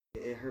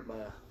hurt my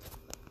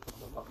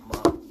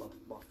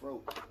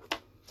throat.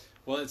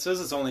 Well, it says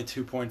it's only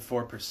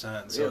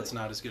 2.4%, so Really? it's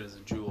not as good as a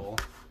Juul.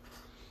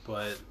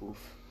 But Oof.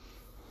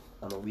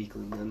 I'm a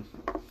weakling then.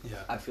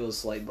 yeah, I feel a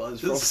slight buzz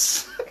from.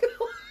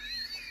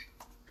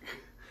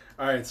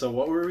 All right, so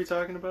what were we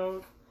talking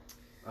about?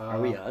 Are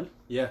we on?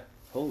 Yeah.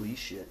 Holy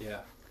shit. Yeah,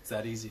 it's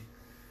that easy.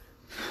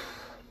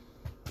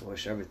 I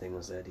wish everything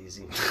was that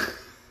easy.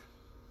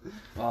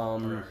 We're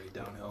already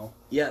downhill.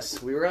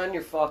 Yes, we were on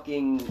your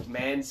fucking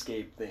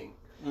Manscaped thing.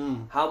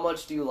 Mm. How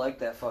much do you like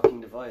that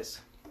fucking device?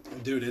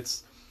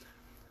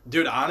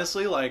 Dude,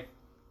 honestly, like,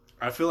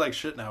 I feel like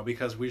shit now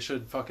because we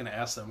should fucking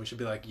ask them. We should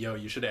be like, yo,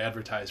 you should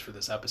advertise for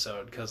this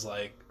episode because,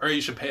 like, or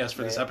you should pay us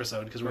for this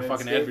episode because we're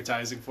fucking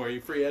advertising for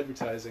you. Free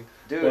advertising.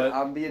 Dude, but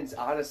I'm being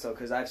honest though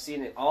because I've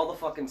seen it all the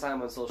fucking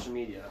time on social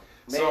media.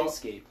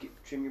 Manscaped,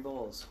 trim your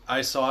balls.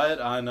 I saw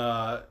it on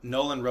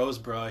Nolan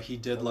Roseborough. He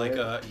did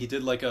a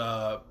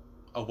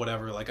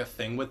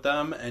thing with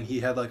them, and he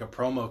had like a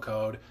promo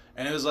code,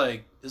 and it was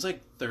like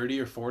 30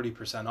 or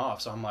 40%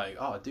 off. So I'm like,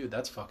 oh, dude,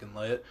 that's fucking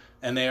lit.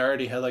 And they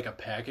already had like a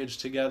package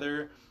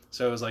together.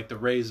 So it was like the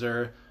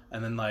razor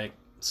and then like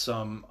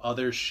some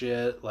other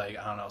shit, like,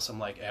 I don't know, some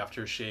like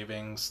after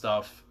shaving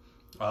stuff,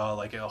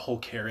 like a whole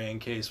carrying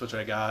case, which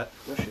I got.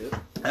 Oh shit.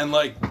 And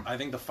like, I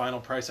think the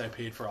final price I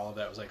paid for all of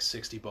that was like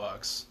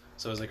 $60.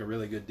 So it was like a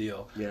really good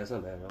deal. Yeah, that's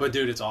not bad at all. But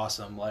dude, it's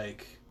awesome.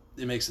 Like,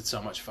 it makes it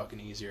so much fucking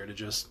easier to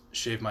just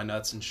shave my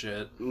nuts and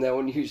shit. Now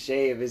when you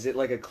shave, is it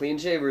like a clean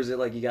shave or is it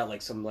like you got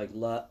like some like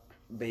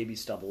baby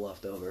stubble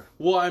left over?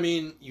 Well, I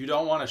mean, you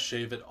don't want to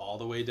shave it all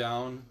the way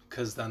down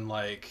because then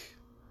like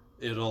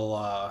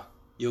it'll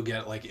you'll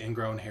get like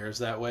ingrown hairs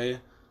that way.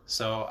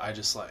 So I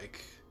just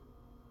like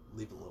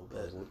leave a little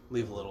bit,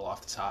 leave a little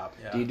off the top.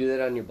 Yeah. Do you do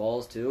that on your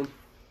balls too?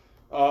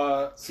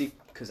 See,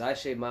 because I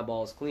shaved my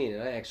balls clean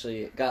and I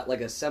actually got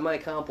like a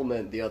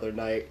semi-compliment the other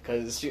night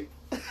because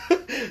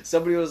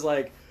somebody was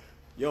like,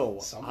 yo,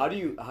 how do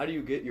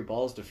you get your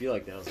balls to feel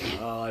like that? I was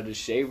like, oh, I just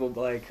shave them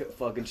like a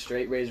fucking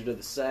straight razor to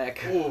the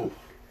sack. Ooh.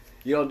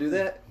 You don't do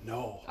that?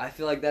 No. I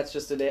feel like that's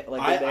just an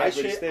average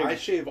thing. I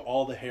shave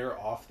all the hair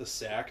off the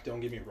sack,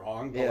 don't get me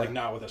wrong, but like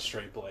not with a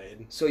straight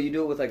blade. So you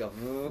do it with like a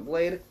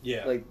blade?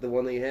 Yeah. Like the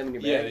one that you have in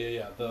your bag?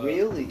 Yeah.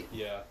 Really?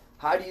 Yeah.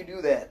 How do you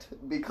do that?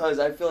 Because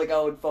I feel like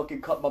I would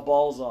fucking cut my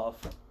balls off.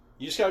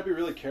 You just gotta be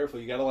really careful.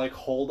 You gotta like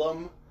hold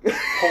them real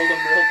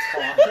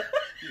taut.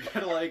 You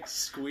gotta like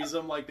squeeze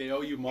them like they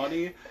owe you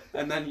money,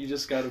 and then you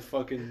just gotta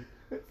fucking.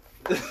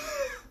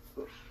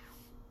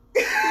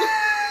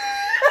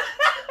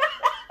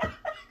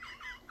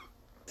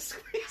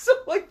 Squeeze them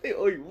like they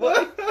owe you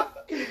money.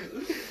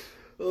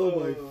 Oh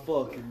my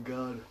fucking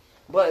god!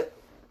 But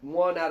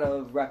 1 out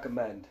of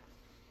recommend.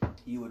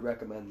 You would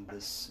recommend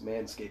this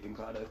manscaping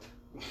product?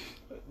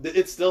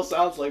 It still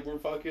sounds like we're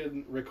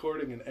fucking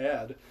recording an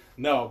ad.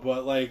 No,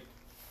 but like,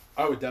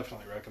 I would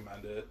definitely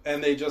recommend it.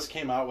 And they just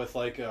came out with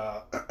like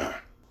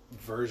a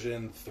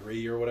version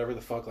 3 or whatever the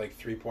fuck, like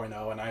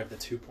 3.0, and I have the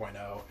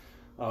 2.0.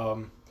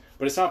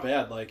 But it's not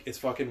bad. Like, it's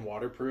fucking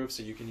waterproof,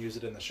 so you can use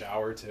it in the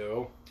shower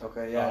too.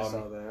 Okay, yeah, I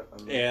saw that.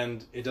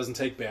 And it doesn't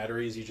take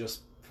batteries. You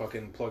just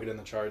fucking plug it in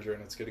the charger,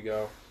 and it's good to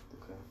go.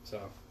 Okay.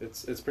 So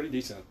it's pretty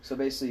decent. So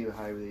basically, you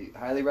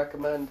highly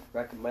recommend,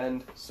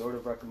 sort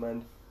of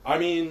recommend. I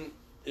mean,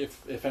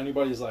 if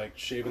anybody's like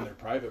shaving their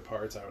private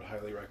parts, I would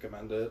highly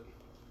recommend it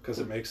because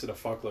it makes it a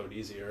fuckload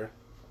easier.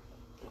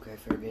 Okay,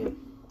 fair game.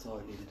 That's all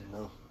I needed to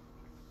know.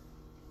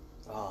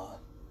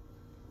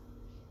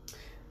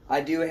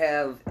 I do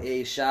have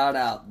a shout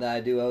out that I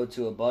do owe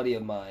to a buddy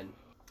of mine,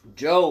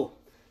 Joe.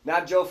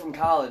 Not Joe from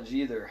college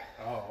either.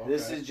 Oh, okay.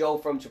 This is Joe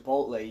from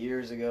Chipotle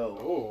years ago.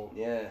 Oh,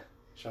 yeah.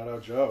 Shout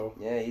out Joe.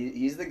 Yeah,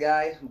 he's the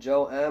guy,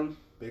 Joe M.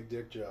 Big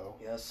Dick Joe.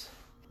 Yes.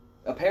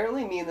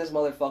 Apparently, me and this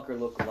motherfucker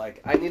look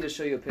alike. I need to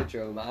show you a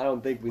picture of him. I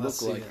don't think we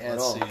look alike at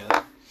all. Let's see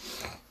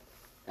it.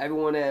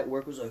 Everyone at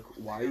work was like,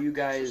 why are you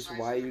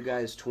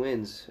guys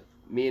twins?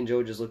 Me and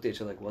Joe just looked at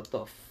each other like, what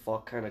the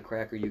fuck kind of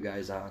crack are you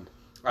guys on?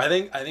 I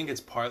think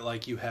it's part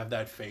like you have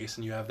that face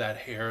and you have that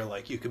hair,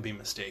 like you could be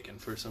mistaken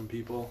for some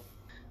people.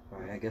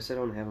 Alright, I guess I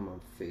don't have him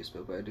on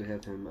Facebook, but I do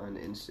have him on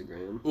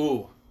Instagram.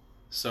 Ooh.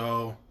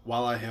 So,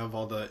 while I have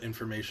all the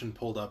information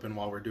pulled up and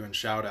while we're doing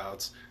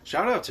shout-outs,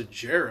 shout out to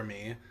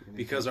Jeremy,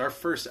 because our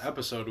first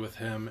episode with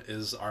him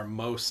is our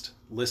most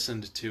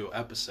listened to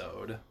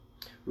episode.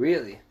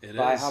 Really? It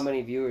by is. How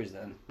many viewers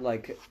then?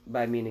 Like,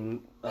 by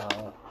meaning,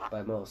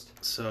 by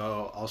most.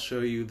 So, I'll show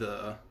you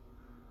the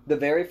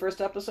very first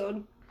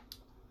episode?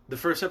 The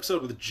first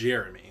episode with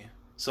Jeremy.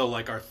 So,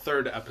 like, our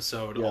third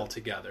episode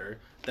altogether.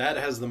 That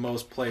has the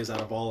most plays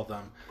out of all of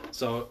them.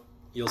 So,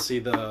 you'll see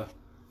the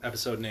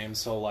episode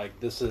names. So, like,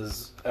 this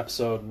is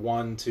episode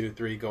 1, 2,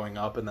 3 going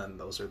up, and then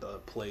those are the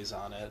plays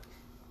on it.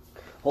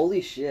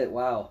 Holy shit,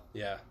 wow.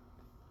 Yeah.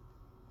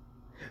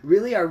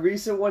 Really? Our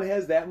recent one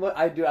has that much?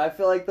 I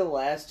feel like the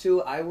last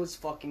two, I was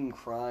fucking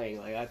crying.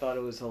 Like, I thought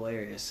it was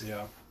hilarious.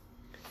 Yeah.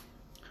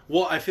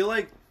 Well, I feel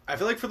like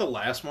for the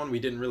last one, we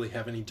didn't really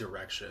have any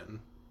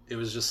direction it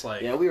was just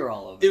like... Yeah, we were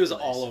all over it was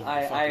all over the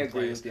fucking I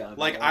agree place. with you.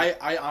 Like,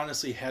 I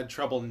honestly had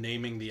trouble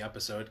naming the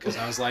episode because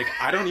I was like,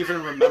 I don't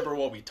even remember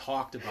what we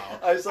talked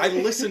about. I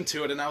listened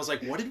to it and I was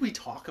like, what did we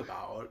talk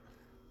about?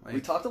 Like,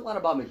 we talked a lot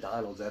about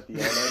McDonald's at the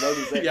end. I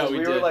noticed that. Yeah, we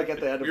were like at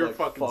the end of like,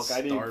 fucking fuck,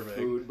 I need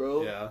food,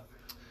 bro. Yeah.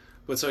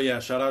 But so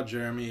yeah, shout out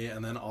Jeremy,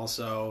 and then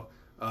also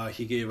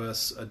he gave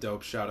us a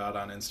dope shout out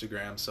on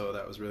Instagram, so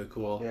that was really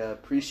cool. Yeah,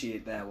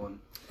 appreciate that one.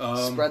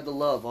 Spread the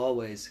love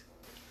always.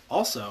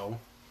 Also,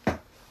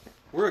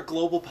 we're a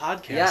global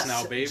podcast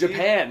now, baby.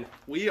 Japan.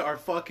 We are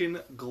fucking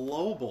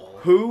global.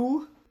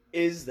 Who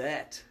is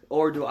that?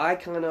 Or do I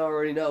kind of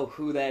already know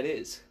who that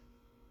is?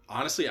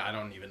 Honestly, I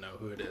don't even know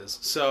who it is.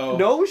 So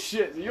no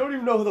shit. You don't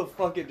even know who the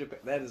fucking Japan.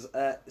 That is.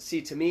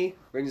 See, to me,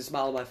 brings a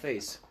smile to my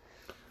face.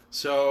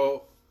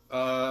 So,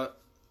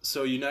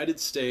 United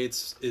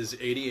States is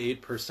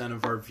 88%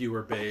 of our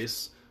viewer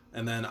base,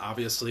 and then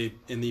obviously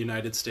in the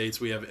United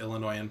States we have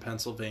Illinois and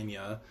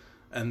Pennsylvania,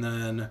 and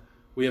then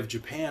we have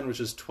Japan, which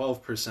is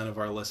 12% of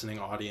our listening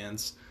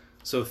audience.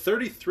 So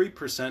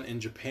 33% in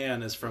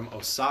Japan is from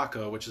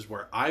Osaka, which is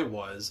where I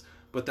was,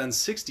 but then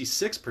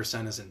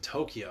 66% is in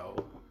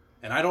Tokyo.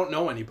 And I don't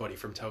know anybody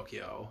from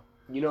Tokyo.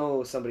 You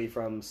know somebody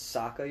from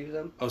Osaka, you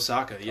said?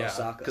 Osaka, yeah.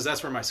 Osaka. Because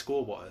that's where my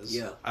school was.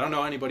 Yeah. I don't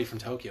know anybody from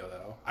Tokyo,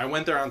 though. I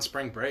went there on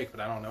spring break,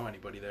 but I don't know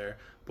anybody there.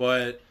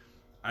 But,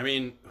 I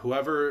mean,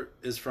 whoever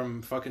is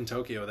from fucking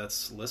Tokyo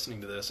that's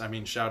listening to this, I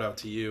mean, shout out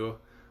to you.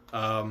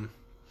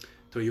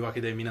 というわ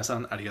けで皆さ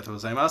んありがとうご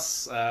ざいま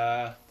す.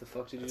 The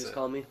fuck did you just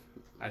call me?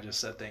 I just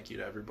said thank you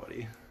to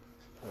everybody.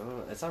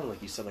 Oh, it sounded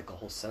like you said like a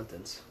whole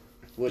sentence.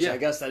 Which yeah. I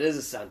guess that is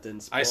a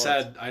sentence. I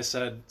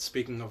said,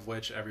 speaking of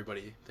which,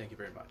 everybody, thank you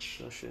very much.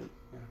 Oh, shit.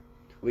 Yeah.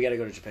 We gotta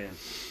go to Japan.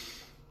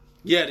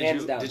 Yeah,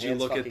 did you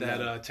look at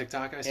that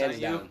TikTok I sent you?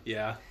 Down.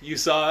 Yeah. You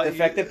saw... The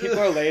fact that people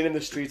are laying in the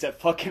streets at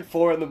fucking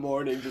 4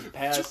 a.m. just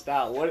passed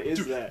out. What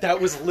is that? That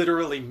was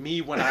literally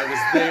me when I was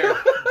there.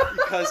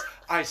 Because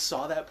I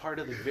saw that part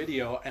of the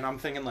video, and I'm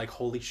thinking like,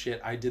 holy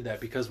shit, I did that.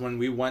 Because when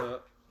we went...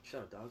 Shut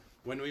up, dog.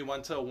 When we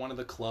went to one of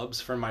the clubs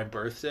for my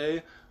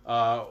birthday,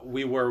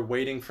 we were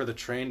waiting for the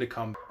train to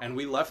come. And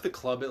we left the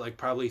club at like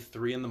probably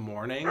 3 a.m,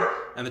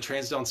 and the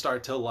trains don't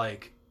start till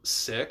like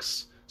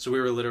 6. So we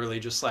were literally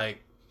just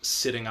like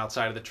sitting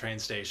outside of the train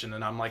station,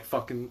 and I'm like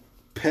fucking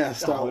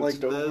passed out like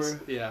this.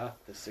 Yeah.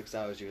 The 6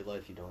 hours of your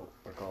life you don't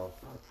recall.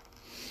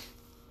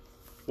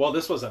 Well,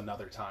 this was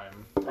another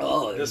time.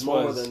 Oh, this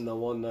more than the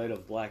one night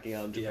of blacking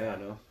out in Japan.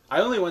 Yeah. Huh?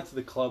 I only went to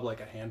the club like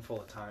a handful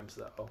of times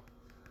though.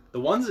 The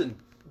one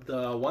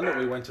that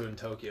we went to in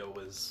Tokyo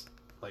was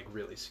like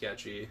really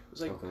sketchy. It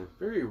was like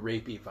very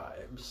rapey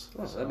vibes.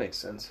 Oh, so that makes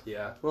sense.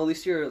 Yeah. Well, at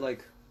least you're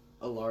like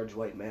a large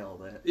white male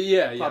that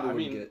I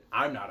mean,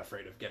 I'm not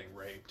afraid of getting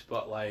raped,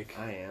 but like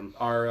I am.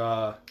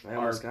 I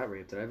almost got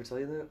raped. Did I ever tell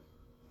you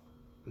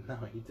that? No,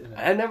 you didn't.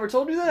 I never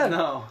told you that?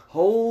 No.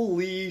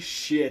 Holy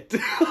shit.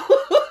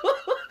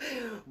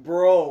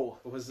 Bro.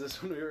 Was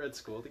this when we were at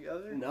school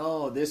together?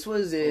 No, this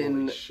was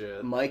in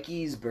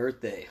Mikey's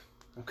birthday.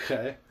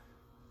 Okay.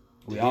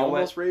 Did he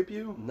almost rape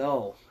you?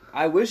 No.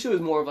 I wish it was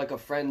more of like a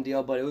friend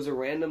deal, but it was a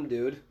random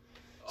dude.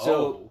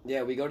 So,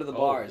 yeah, we go to the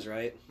bars,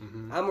 right?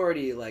 Mm-hmm. I'm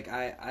already, like,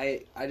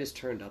 I just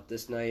turned up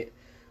this night.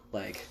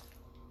 Like,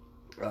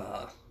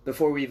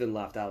 before we even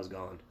left, I was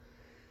gone.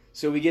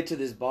 So we get to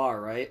this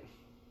bar, right?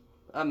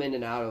 I'm in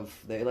and out of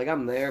there. Like,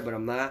 I'm there, but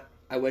I'm not.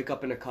 I wake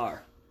up in a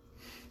car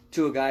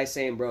to a guy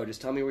saying, bro,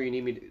 just tell me where you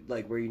need me to,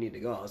 like, where you need to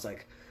go. I was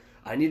like,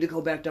 I need to go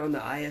back down to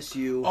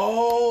ISU.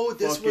 Oh,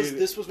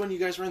 this was when you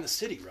guys were in the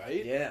city,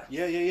 right? Yeah.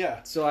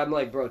 Yeah. So I'm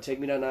like, bro, take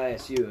me down to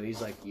ISU. And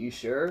he's like, you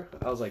sure?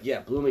 I was like,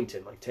 yeah,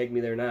 Bloomington. Like, take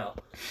me there now.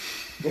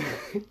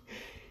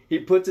 He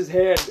puts his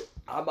hand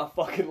on my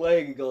fucking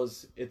leg and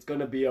goes, it's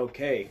gonna be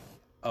okay.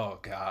 Oh,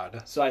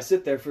 God. So I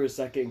sit there for a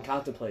second and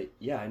contemplate.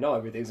 Yeah, I know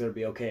everything's gonna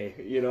be okay.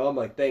 You know, I'm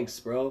like, thanks,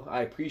 bro.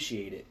 I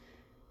appreciate it.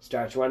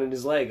 Starts running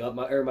his leg up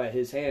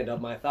his hand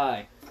up my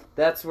thigh.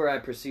 That's where I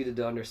proceeded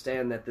to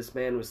understand that this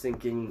man was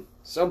thinking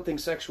something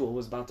sexual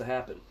was about to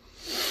happen.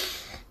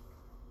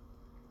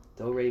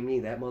 Don't rate me.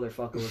 That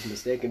motherfucker was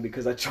mistaken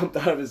because I jumped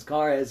out of his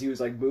car as he was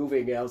like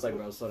moving, and I was like,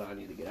 bro, slow down, I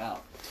need to get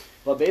out.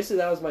 But basically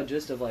that was my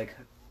gist of like,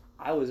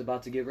 I was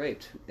about to get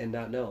raped and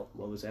not know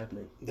what was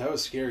happening. That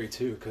was scary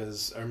too,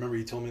 because I remember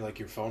you told me like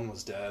your phone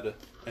was dead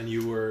and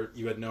you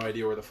had no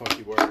idea where the fuck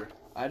you were.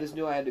 I just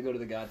knew I had to go to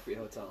the Godfrey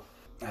Hotel.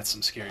 That's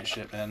some scary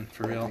shit, man.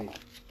 For real.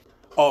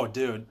 Oh,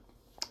 dude.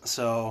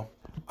 So,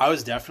 I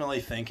was definitely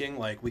thinking,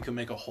 like, we could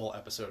make a whole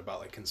episode about,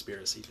 like,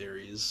 conspiracy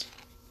theories.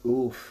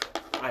 Oof.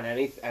 On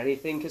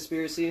anything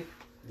conspiracy?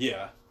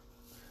 Yeah.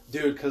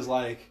 Dude, because,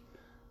 like,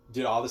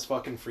 all this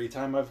fucking free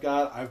time I've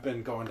got, I've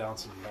been going down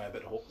some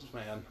rabbit holes,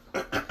 man.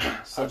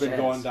 I've been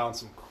going down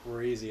some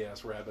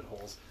crazy-ass rabbit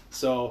holes.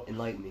 So...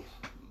 Enlighten me.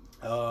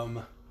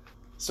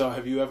 So,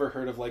 have you ever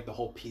heard of, like, the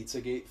whole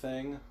Pizzagate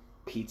thing?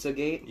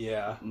 Pizzagate?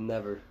 Yeah.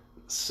 Never.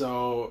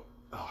 So...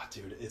 Oh,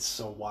 dude, it's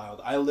so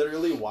wild. I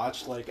literally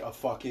watched, like, a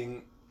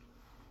fucking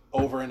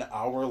over an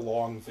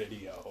hour-long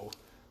video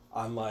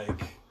on, like,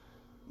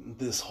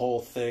 this whole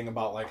thing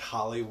about, like,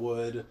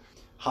 Hollywood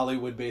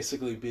Hollywood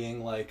basically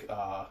being like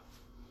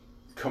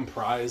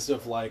comprised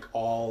of like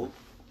all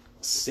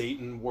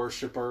Satan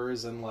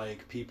worshippers and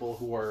like people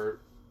who are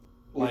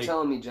You're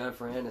telling me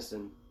Jennifer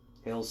Aniston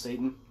hails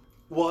Satan?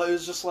 Well, it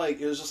was just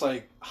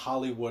like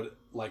Hollywood,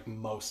 like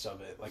most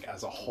of it, like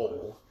as a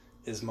whole,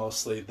 is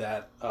mostly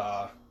that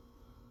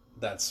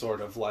that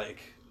sort of like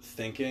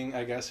thinking,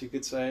 I guess you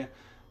could say.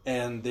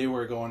 And they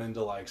were going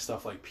into like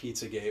stuff like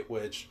Pizzagate,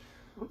 which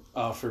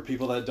for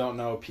people that don't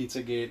know,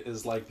 Pizzagate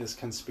is like this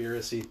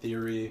conspiracy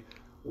theory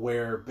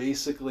where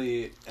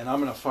basically, and I'm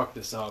gonna fuck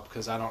this up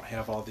because I don't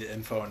have all the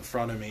info in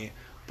front of me,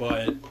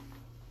 but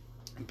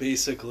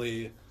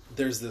basically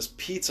there's this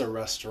pizza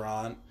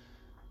restaurant,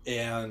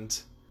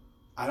 and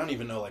I don't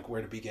even know like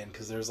where to begin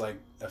because there's like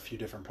a few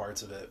different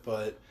parts of it,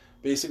 but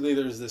basically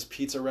there's this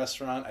pizza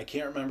restaurant. I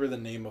can't remember the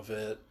name of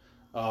it,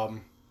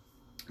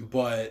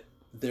 but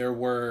there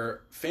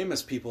were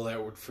famous people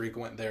that would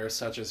frequent there,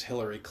 such as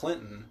Hillary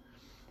Clinton,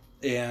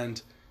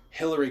 and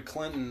Hillary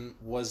Clinton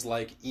was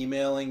like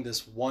emailing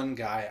this one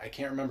guy. I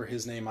can't remember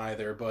his name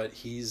either, but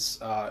he's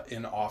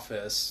in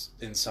office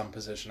in some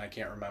position. I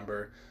can't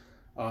remember.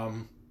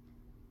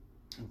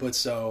 But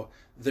so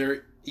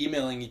they're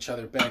emailing each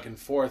other back and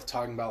forth,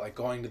 talking about like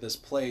going to this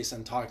place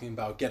and talking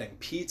about getting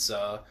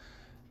pizza.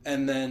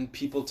 And then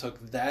people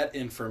took that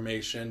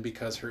information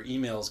because her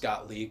emails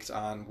got leaked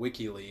on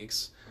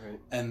WikiLeaks. Right.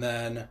 And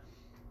then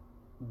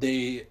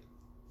they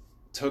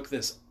took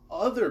this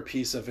other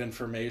piece of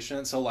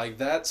information. So like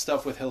that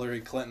stuff with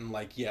Hillary Clinton,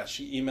 like, yeah,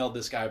 she emailed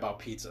this guy about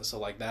pizza. So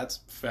like that's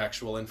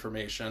factual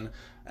information.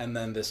 And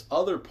then this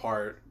other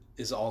part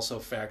is also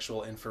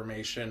factual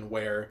information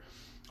where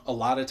a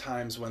lot of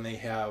times when they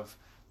have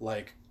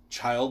like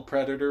child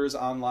predators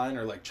online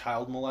or like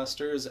child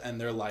molesters and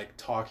they're like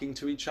talking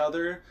to each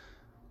other,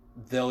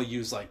 they'll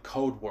use like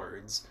code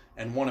words.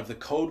 And one of the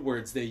code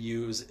words they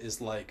use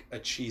is like a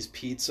cheese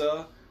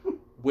pizza,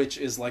 which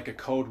is like a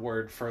code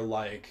word for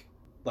like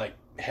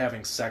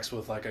having sex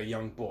with like a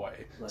young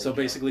boy. Like, so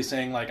basically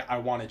saying like I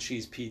want a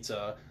cheese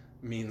pizza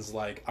means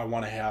like I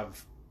want to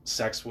have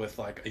sex with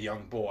like a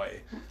young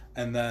boy.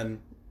 And then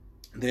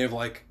they have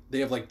like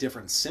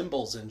different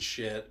symbols and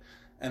shit.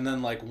 And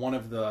then like one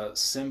of the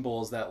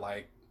symbols that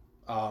like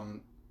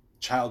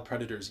child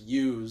predators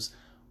use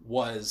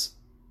was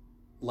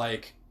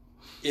like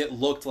it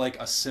looked like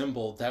a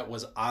symbol that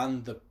was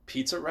on the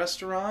pizza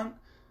restaurant.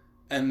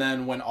 And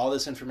then when all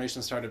this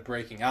information started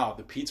breaking out,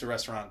 the pizza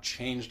restaurant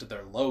changed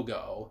their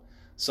logo.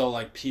 So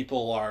like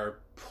people are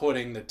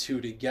putting the two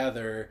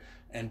together,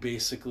 and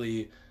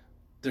basically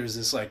there's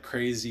this like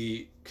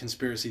crazy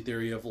conspiracy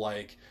theory of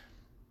like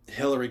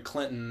Hillary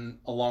Clinton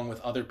along with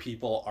other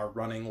people are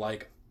running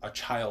like a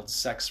child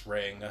sex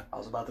ring. I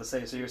was about to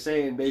say, so you're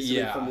saying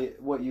basically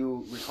from what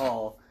you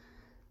recall,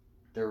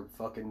 they're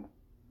fucking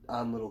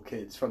on little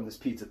kids from this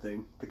pizza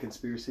thing, the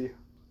conspiracy.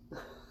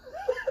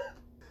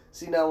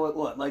 See now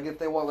what like if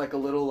they want like a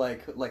little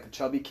like a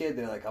chubby kid,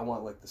 they're like I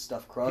want like the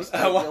stuffed crust.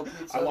 I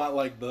want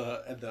like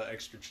the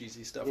extra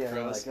cheesy stuffed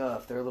crust. Like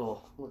if they're a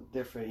little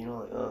different, you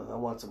know, like I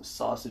want some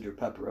sausage or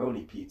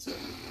pepperoni pizza.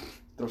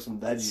 Throw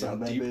some veggies on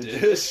that deep bitch.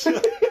 Dish.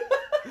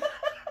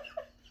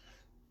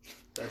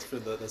 That's for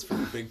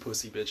the big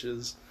pussy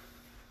bitches.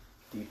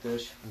 Deep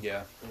dish.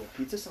 Yeah.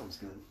 Pizza sounds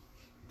good.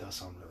 It does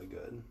sound really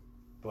good,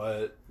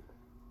 but.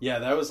 Yeah,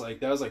 that was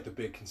like the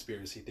big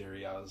conspiracy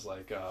theory I was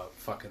like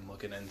fucking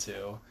looking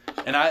into,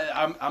 and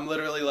I'm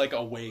literally like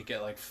awake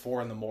at like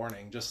 4 a.m,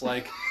 just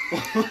like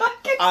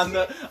on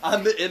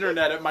the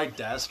internet at my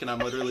desk, and I'm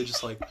literally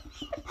just like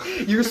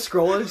you're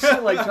scrolling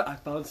shit like I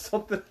found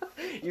something.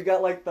 You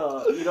got like the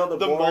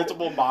board.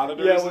 Multiple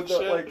monitors with the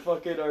shit. like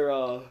fucking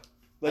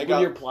like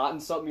when you're plotting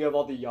something, you have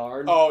all the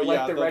yarn. Oh like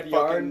yeah, the red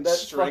yarn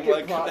that's string fucking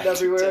like plotting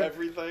everywhere. To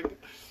everything.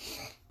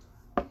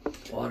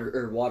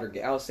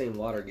 Watergate. I was saying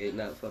Watergate,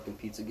 not fucking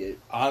Pizzagate.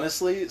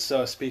 Honestly,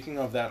 so speaking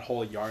of that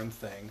whole yarn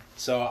thing,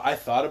 so I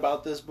thought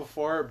about this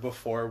before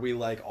we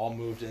like all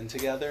moved in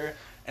together,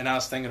 and I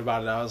was thinking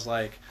about it. I was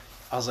like,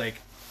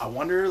 I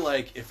wonder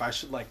like if I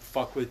should like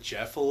fuck with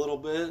Jeff a little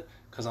bit,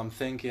 because I'm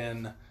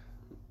thinking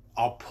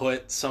I'll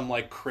put some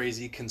like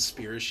crazy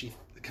conspiracy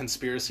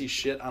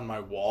shit on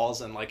my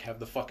walls and like have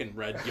the fucking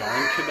red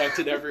yarn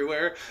connected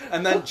everywhere,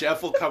 and then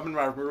Jeff will come in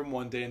my room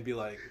one day and be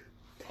like,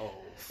 oh.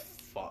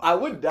 Fuck. I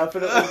would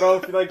definitely, bro,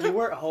 if like you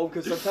weren't home,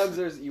 because sometimes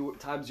there's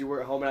times you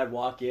weren't home and I'd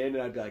walk in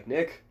and I'd be like,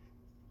 Nick,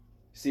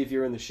 see if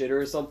you're in the shitter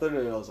or something,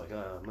 and I was like,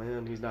 oh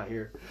man, he's not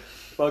here.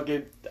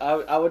 Fucking,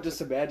 I would just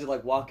imagine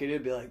like walking in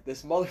and be like,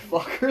 this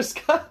motherfucker's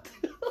got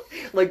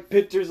like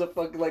pictures of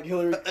fucking like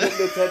Hillary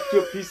Clinton attached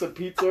to a piece of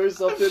pizza or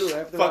something.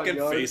 Fucking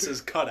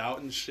faces cut out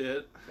and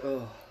shit.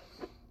 Ugh.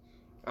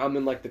 I'm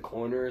in like the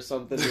corner or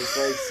something, just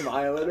like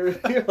smiling, or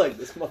you're like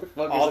this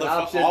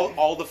motherfucker's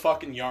all the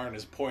fucking yarn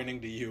is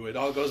pointing to you. It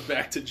all goes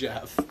back to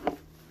Jeff.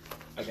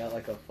 I got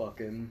like a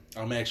fucking.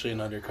 I'm actually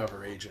an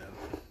undercover agent.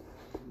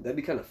 That'd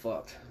be kind of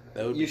fucked.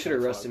 You should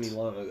have arrested me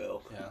long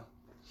ago.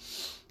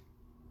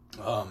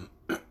 Yeah.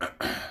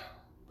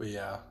 But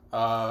yeah.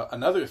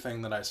 Another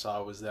thing that I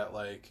saw was that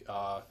like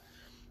I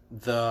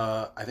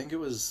think it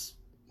was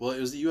well, it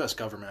was the U.S.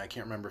 government. I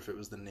can't remember if it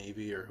was the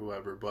Navy or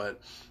whoever,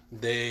 but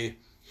they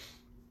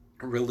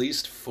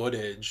released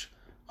footage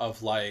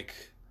of, like,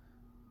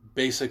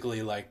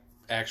 basically, like,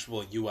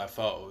 actual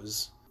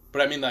UFOs.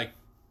 But I mean, like,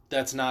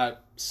 that's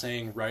not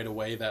saying right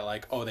away that,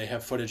 like, oh, they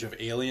have footage of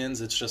aliens.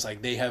 It's just,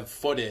 like, they have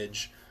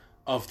footage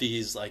of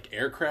these, like,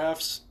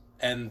 aircrafts,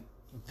 and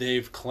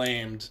they've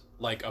claimed,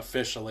 like,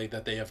 officially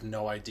that they have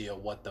no idea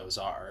what those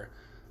are.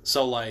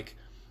 So, like,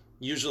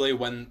 usually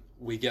when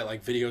we get,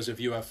 like, videos of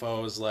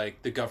UFOs,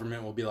 like, the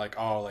government will be like,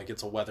 oh, like,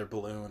 it's a weather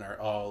balloon, or,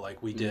 oh,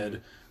 like, we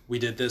did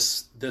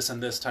this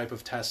and this type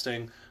of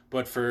testing.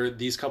 But for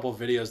these couple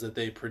videos that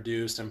they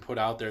produced and put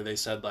out there, they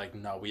said, like,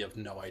 no, we have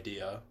no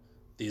idea.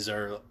 These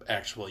are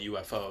actual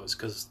UFOs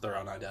because they're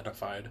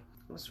unidentified.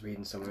 I was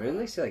reading somewhere. Didn't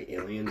they say, like,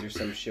 aliens or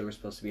some shit were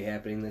supposed to be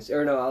happening this...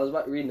 Or no, I was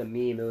reading a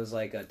meme. It was,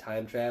 like, a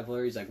time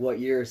traveler. He's like, what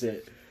year is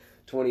it?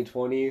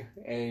 2020?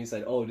 And he's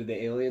like, oh, did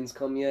the aliens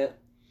come yet?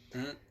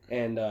 Mm-hmm.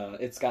 And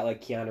it's got,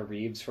 like, Keanu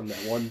Reeves from that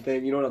one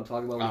thing. You know what I'm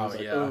talking about? When he's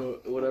like, yeah. Oh,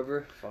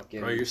 whatever.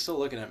 Fucking... Bro, you're still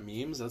looking at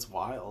memes? That's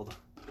wild.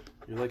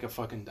 You're like a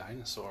fucking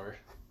dinosaur.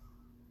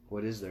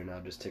 What is there now?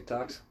 Just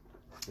TikToks?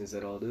 Is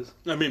that all it is?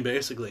 I mean,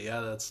 basically,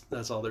 yeah,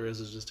 that's all there is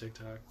just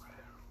TikTok.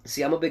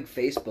 See, I'm a big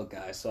Facebook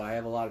guy, so I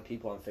have a lot of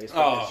people on Facebook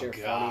that share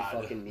funny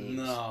fucking memes.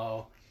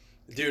 No.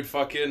 Dude,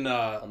 fucking...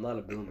 I'm not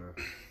a boomer.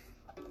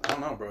 I don't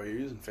know, bro. You're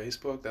using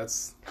Facebook?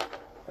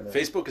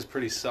 Facebook is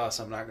pretty sus,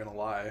 I'm not gonna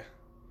lie.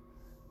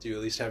 Do you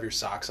at least have your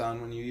socks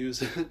on when you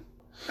use it?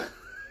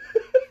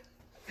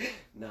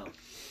 No.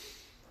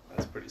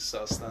 That's pretty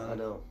sus, then. I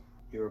know.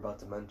 You were about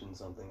to mention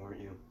something,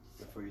 weren't you?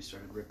 Before you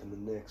started ripping the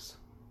Knicks.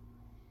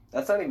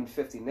 That's not even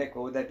 50 Nick.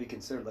 What would that be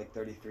considered? Like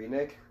 33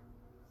 Nick?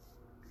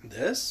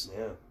 This?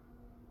 Yeah.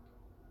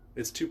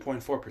 It's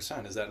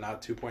 2.4%. Is that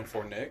not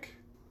 2.4 Nick?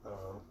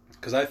 Uh-huh.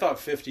 Because I thought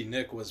 50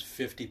 Nick was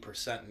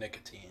 50%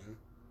 nicotine.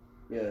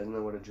 Yeah, isn't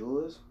that what a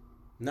Juul is?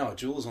 No, a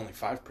Juul is only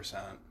 5%.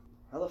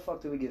 How the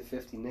fuck did we get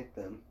 50 Nick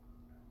then?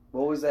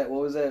 What was that?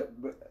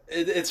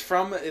 It's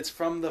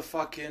from the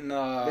fucking...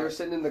 They were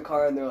sitting in the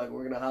car and they're like,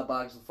 we're gonna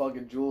hotbox the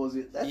fucking Juuls.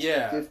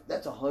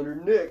 That's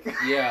 100 Nick.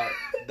 Yeah,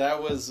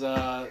 that was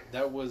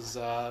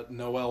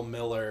Noel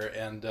Miller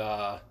and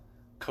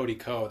Cody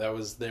Ko. That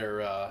was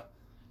their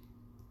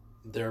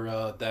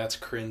That's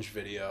Cringe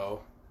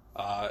video.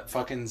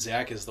 Fucking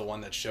Zach is the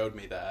one that showed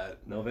me that.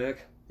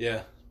 Novak?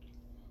 Yeah.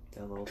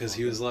 Because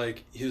he was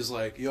like,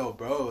 yo,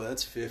 bro,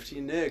 that's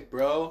 50 Nick,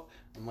 bro.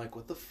 I'm like,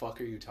 what the fuck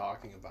are you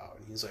talking about?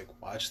 And he's like,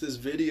 watch this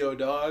video,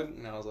 dog.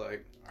 And I was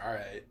like, all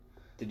right.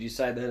 Did you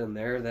decide that in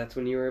there? That's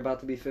when you were about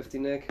to be 50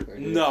 Nick? Or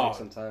did it take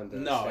some time to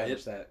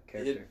establish that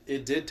character?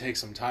 It did take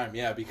some time,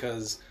 yeah,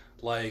 because,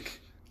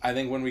 like, I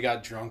think when we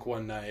got drunk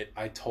one night,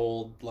 I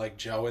told, like,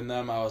 Joe and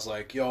them, I was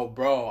like, yo,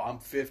 bro, I'm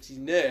 50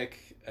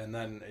 Nick. And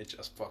then it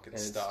just fucking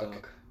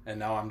stuck. And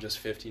now I'm just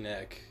 50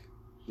 Nick.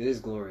 It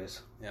is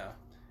glorious. Yeah.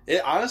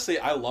 Honestly,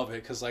 I love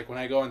it, because, like, when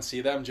I go and see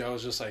them,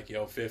 Joe's just like,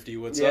 yo, 50,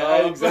 what's up?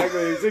 Yeah,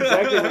 exactly. It's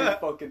exactly what he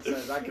fucking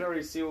says. I can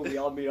already see when we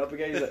all meet up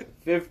again. He's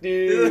like,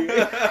 50.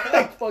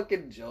 Like,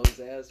 fucking Joe's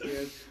ass,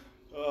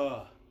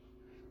 man.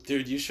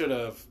 Dude, you should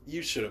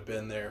have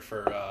been there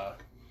for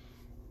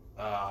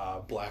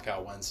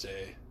Blackout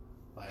Wednesday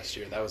last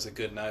year. That was a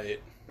good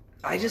night.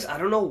 I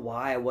don't know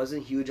why I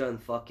wasn't huge on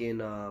fucking,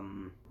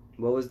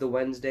 what was the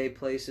Wednesday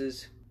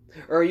places?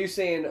 Or are you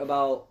saying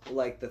about,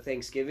 like, the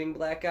Thanksgiving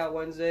Blackout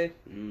Wednesday?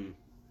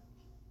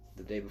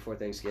 The day before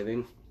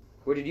Thanksgiving?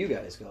 Where did you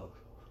guys go?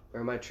 Or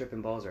am I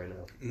tripping balls right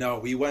now? No,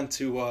 we went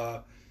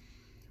to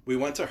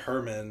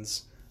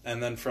Herman's,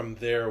 and then from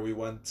there we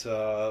went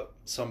to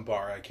some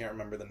bar. I can't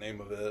remember the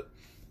name of it.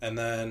 And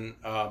then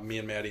me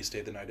and Maddie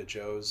stayed the night at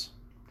Joe's.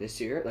 This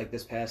year? Like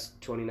this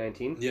past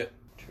 2019? Yeah.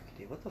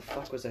 Tricky. What the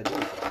fuck was I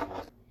doing?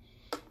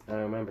 I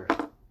don't remember.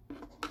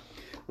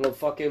 Well,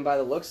 fucking by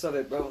the looks of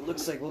it, bro, it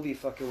looks like we'll be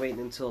fucking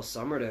waiting until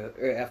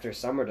after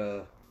summer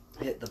to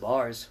hit the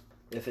bars,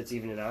 if it's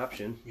even an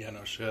option. Yeah,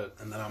 no shit.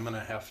 And then I'm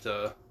gonna have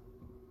to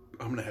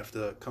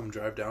come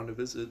drive down to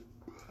visit.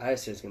 I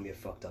just think it's gonna be a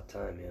fucked up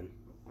time, man.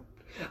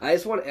 I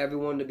just want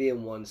everyone to be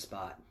in one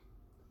spot.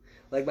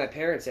 Like my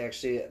parents,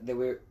 actually, they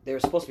were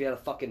supposed to be out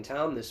of fucking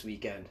town this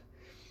weekend.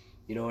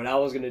 You know what I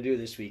was gonna do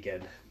this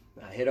weekend?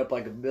 I hit up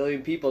like 1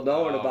 million people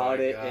knowing about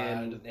it,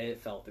 and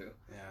it fell through.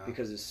 Yeah.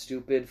 Because of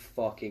stupid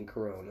fucking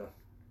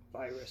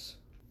coronavirus.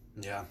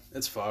 Yeah,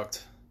 it's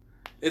fucked.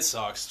 It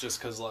sucks just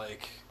because,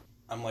 like,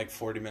 I'm like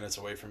 40 minutes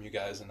away from you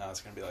guys, and now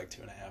it's going to be like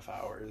 2.5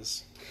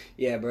 hours.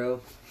 Yeah,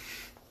 bro.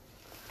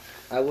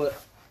 I would...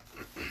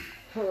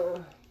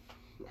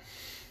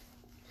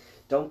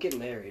 Don't get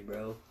married,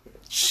 bro.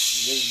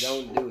 Just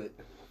don't do it.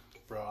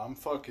 Bro, I'm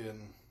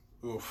fucking...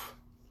 Oof.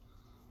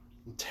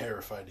 I'm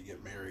terrified to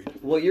get married.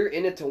 Well, you're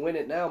in it to win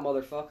it now,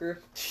 motherfucker.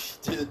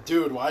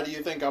 Dude, why do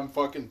you think I'm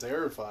fucking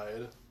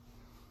terrified?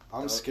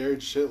 I'm scared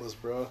shitless,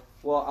 bro.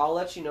 Well, I'll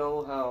let you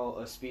know how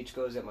a speech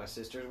goes at my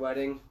sister's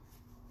wedding,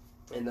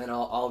 and then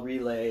I'll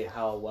relay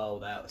how well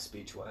that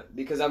speech went.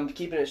 Because I'm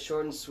keeping it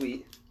short and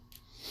sweet,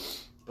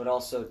 but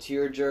also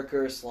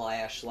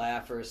tearjerker /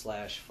 laugher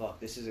 / fuck.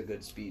 This is a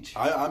good speech.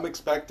 I'm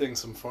expecting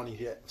some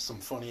funny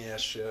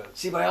ass shit.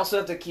 See, but I also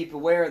have to keep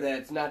aware that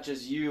it's not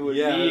just you and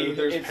me.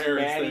 There's it's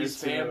parents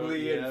Maddie's there too.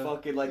 family and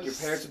fucking like your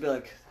parents would be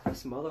like,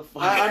 this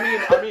motherfucker.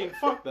 I mean,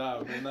 fuck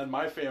them. And then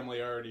my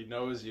family already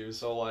knows you,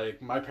 so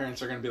like my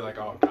parents are gonna be like,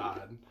 oh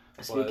god.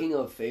 Speaking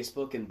of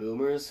Facebook and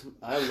boomers,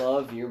 I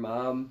love your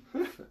mom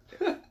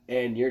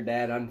and your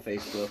dad on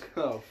Facebook.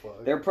 Oh,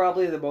 fuck. They're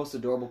probably the most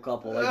adorable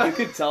couple. Like, you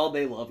could tell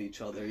they love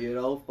each other, you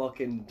know?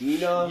 Fucking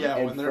Dina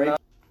and when they're Frank.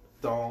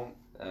 Don't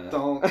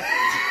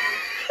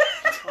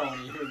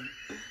even.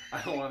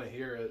 I don't want to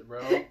hear it,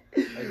 bro. I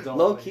don't.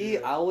 Low key,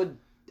 I would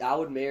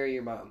marry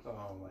your mom.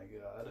 Oh my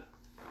god.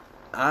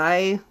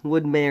 I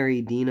would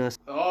marry Dina.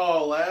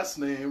 Oh, last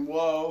name.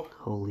 Whoa.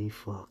 Holy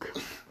fuck.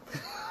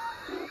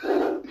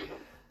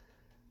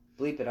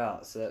 Bleep it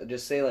out. So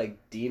just say like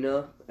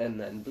Dina and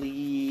then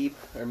bleep,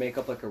 or make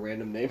up like a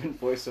random name and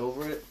voice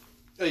over it.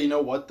 Hey, you know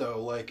what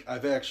though? Like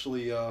I've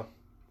actually,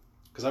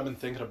 because I've been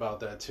thinking about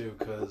that too.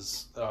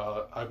 Because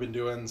I've been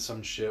doing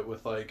some shit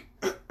with like,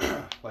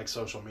 like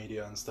social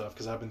media and stuff.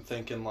 Because I've been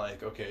thinking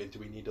like, okay, do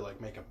we need to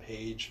like make a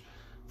page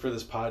for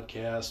this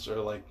podcast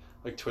or like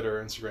Twitter,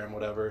 or Instagram,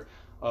 whatever.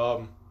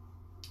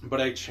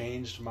 But I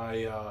changed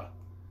my.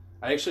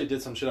 I actually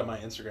did some shit on my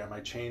Instagram.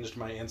 I changed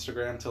my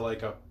Instagram to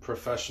like a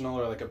professional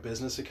or like a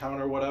business account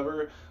or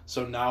whatever.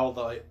 So now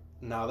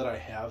that I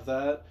have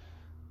that,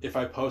 if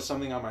I post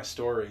something on my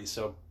story,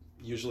 so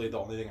usually the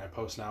only thing I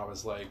post now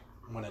is like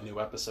when a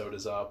new episode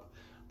is up.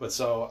 But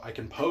so I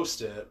can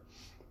post it,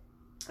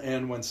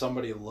 and when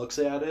somebody looks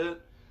at it,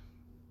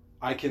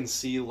 I can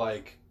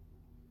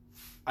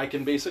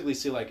basically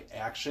see like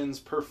actions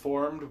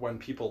performed when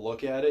people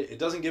look at it. It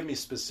doesn't give me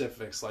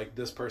specifics like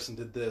this person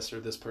did this or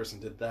this person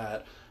did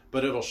that.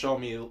 But it'll show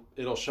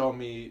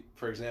me,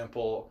 for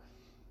example,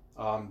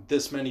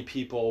 this many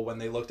people when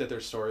they looked at their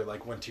story,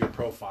 like went to your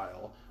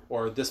profile,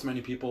 or this many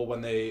people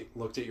when they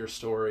looked at your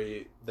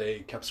story,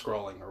 they kept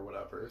scrolling or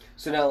whatever.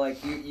 So now, like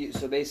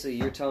so basically,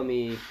 you're telling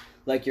me,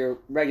 like your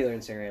regular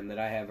Instagram that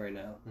I have right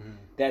now,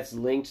 that's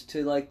linked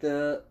to like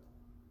the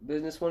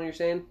business one you're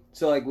saying?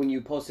 So like when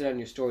you posted on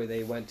your story,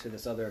 they went to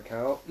this other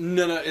account?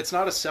 No, it's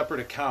not a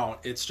separate account.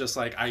 It's just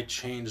like I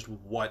changed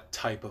what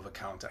type of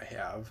account I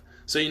have.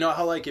 So you know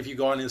how like if you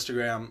go on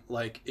Instagram,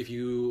 like if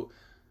you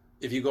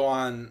go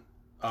on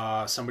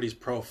somebody's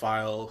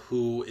profile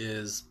who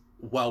is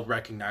well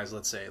recognized,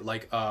 let's say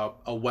like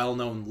a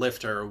well-known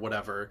lifter or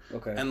whatever,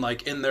 okay, and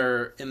like in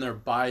their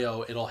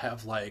bio it'll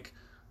have like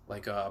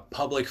a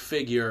public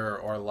figure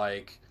or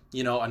like,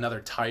 you know,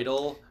 another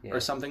title or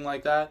something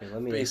like that.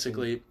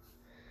 Basically,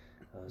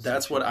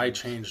 that's what I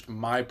changed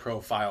my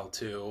profile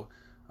to.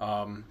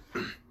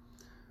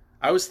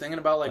 I was thinking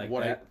about like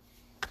what that?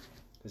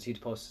 Because he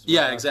posts.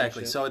 Yeah,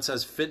 exactly. So it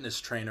says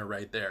fitness trainer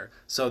right there.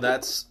 So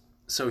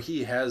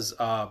he has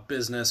a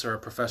business or a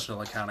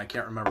professional account. I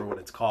can't remember what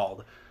it's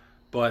called,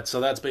 but so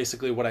that's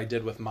basically what I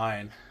did with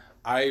mine.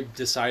 I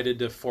decided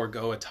to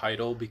forego a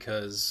title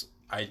because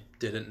I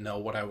didn't know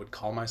what I would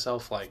call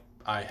myself. Like,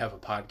 I have a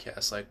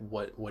podcast. Like,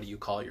 what do you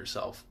call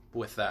yourself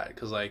with that?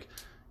 Because like,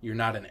 you're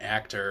not an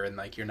actor and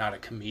like you're not a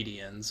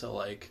comedian. So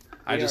like,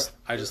 I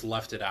just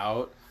left it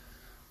out.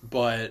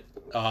 But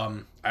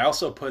I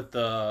also put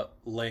the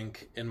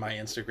link in my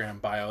Instagram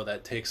bio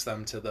that takes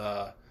them to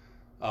the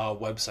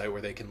website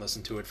where they can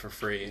listen to it for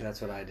free.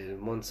 That's what I did.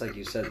 And once, like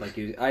you said, I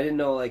didn't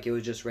know like it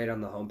was just right on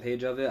the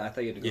homepage of it. I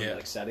thought you had to go to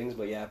like settings,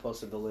 but yeah, I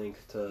posted the link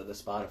to the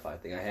Spotify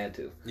thing. I had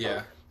to.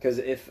 Yeah. Because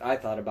if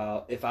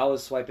I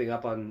was swiping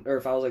up on, or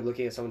if I was like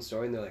looking at someone's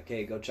story and they're like,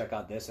 "Hey, go check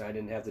out this," and I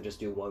didn't have to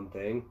just do one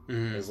thing,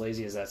 as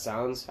lazy as that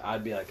sounds,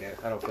 I'd be like,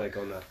 I don't feel like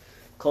going to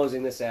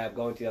closing this app,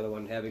 going to the other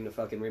one, having to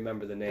fucking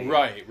remember the name,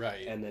 right,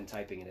 and then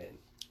typing it in.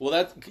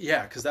 Well,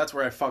 because that's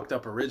where I fucked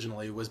up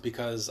originally, was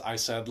because I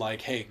said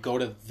like, "Hey, go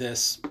to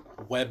this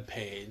web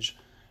page,"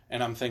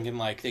 and I'm thinking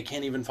like they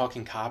can't even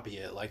fucking copy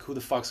it. Like, who the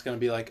fuck's gonna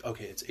be like,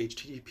 okay, it's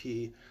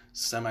HTTP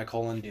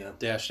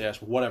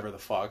 / / whatever the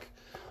fuck.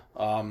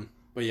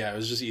 But yeah, it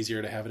was just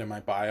easier to have it in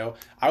my bio.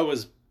 I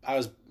was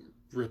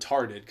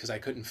retarded because I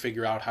couldn't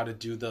figure out how to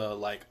do the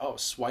like,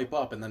 swipe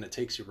up and then it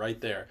takes you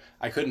right there.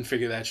 I couldn't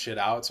figure that shit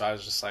out, so I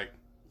was just like,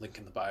 link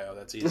in the bio,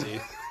 that's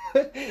easy.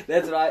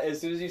 That's what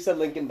as soon as you said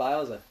link in bio, I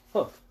was like,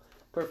 huh,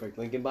 perfect,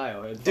 link in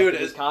bio. And dude,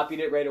 just copied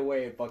it right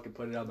away and fucking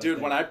put it on my thing.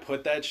 When I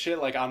put that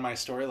shit like on my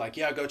story, like,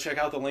 yeah, go check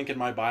out the link in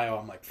my bio,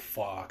 I'm like,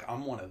 fuck,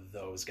 I'm one of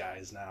those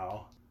guys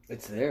now.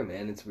 It's there,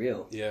 man. It's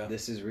real. Yeah.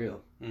 This is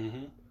real.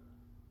 Mm-hmm.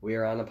 We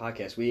are on a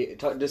podcast. We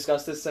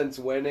discussed this since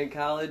when in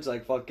college?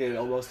 Like fucking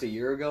almost a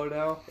year ago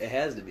now? It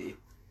has to be.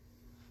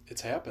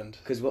 It's happened.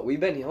 Because we've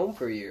been home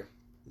for a year.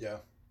 Yeah.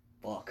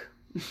 Fuck.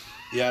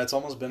 Yeah, it's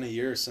almost been a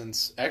year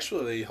since...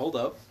 Actually, hold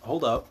up.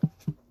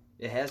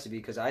 It has to be,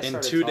 because I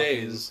started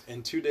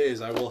In 2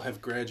 days, I will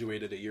have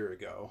graduated a year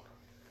ago.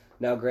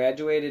 Now,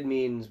 graduated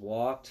means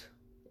walked.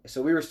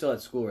 So we were still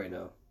at school right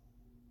now.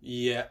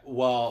 Yeah,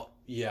 well,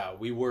 yeah,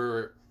 we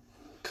were...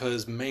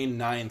 Because May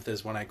 9th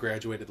is when I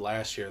graduated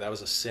last year. That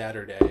was a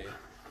Saturday.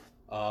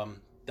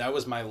 That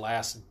was my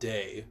last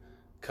day.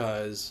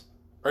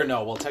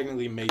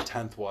 technically May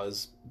 10th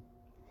was,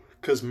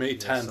 because May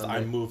 10th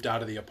I moved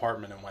out of the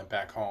apartment and went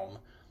back home.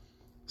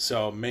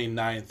 So May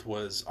 9th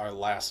was our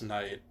last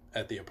night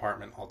at the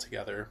apartment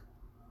altogether.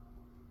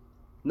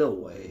 No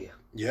way.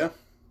 Yeah.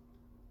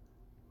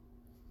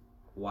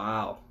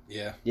 Wow.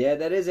 Yeah. Yeah,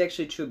 that is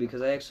actually true,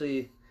 because I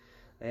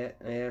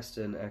asked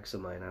an ex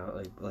of mine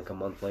out like a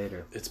month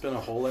later. It's been a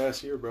whole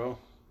ass year, bro.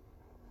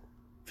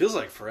 Feels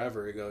like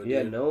forever ago, dude.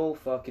 Yeah, no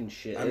fucking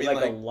shit. I mean,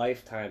 like a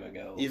lifetime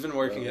ago. Even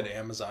working at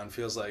Amazon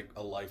feels like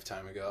a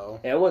lifetime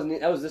ago. And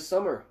that was this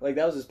summer. Like,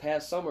 that was this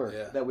past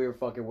summer that we were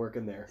fucking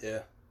working there. Yeah.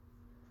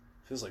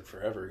 Feels like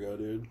forever ago,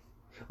 dude.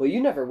 Well,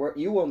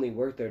 you only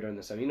worked there during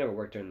the summer. You never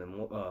worked during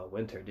the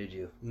winter, did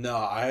you? No,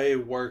 I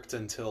worked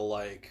until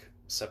like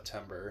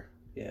September.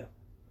 Yeah.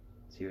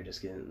 So you were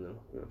just getting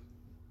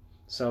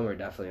summer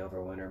definitely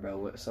over winter,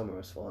 bro. Summer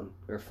was fun.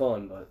 Or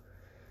fun, but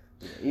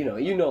you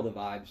know the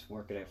vibes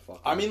working at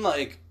fucking. I mean,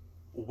 like,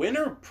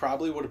 winter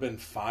probably would have been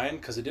fine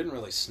because it didn't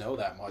really snow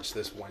that much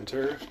this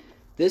winter.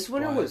 This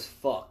winter was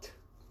fucked.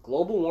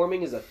 Global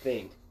warming is a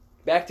thing.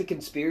 Back to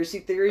conspiracy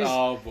theories.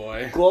 Oh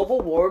boy.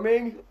 Global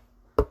warming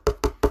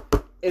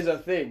is a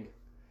thing.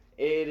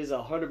 It is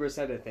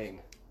 100% a thing.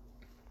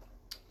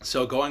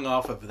 So going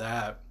off of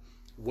that,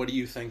 what do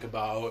you think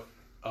about?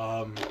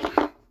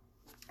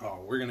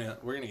 We're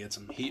gonna get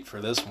some heat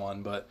for this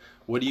one, but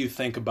what do you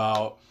think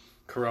about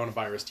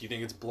coronavirus? Do you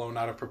think it's blown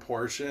out of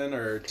proportion,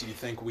 or do you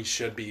think we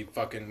should be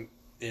fucking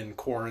in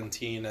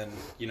quarantine and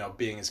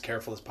being as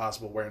careful as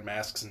possible, wearing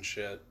masks and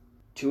shit?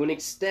 To an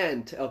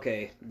extent,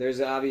 okay. There's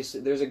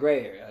a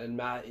gray area, and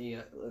I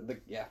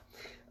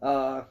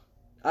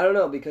don't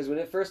know, because when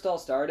it first all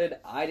started,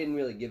 I didn't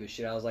really give a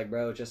shit. I was like,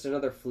 bro, it's just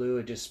another flu.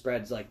 It just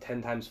spreads like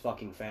 10 times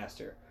fucking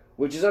faster,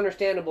 which is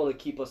understandable to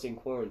keep us in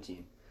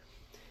quarantine.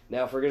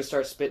 Now, if we're going to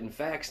start spitting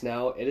facts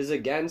now, it is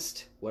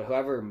against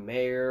whoever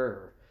mayor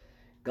or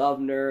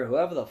governor,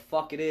 whoever the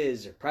fuck it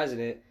is, or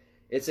president,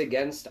 it's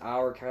against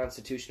our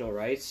constitutional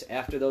rights.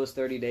 After those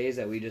 30 days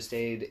that we just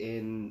stayed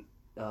in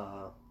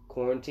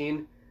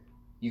quarantine,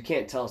 you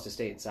can't tell us to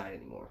stay inside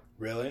anymore.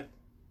 Really?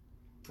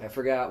 I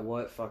forgot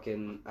what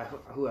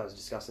who I was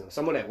discussing with.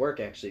 Someone at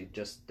work, actually,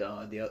 just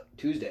the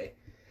Tuesday.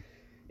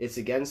 It's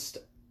against,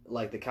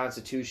 like, the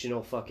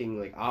constitutional fucking,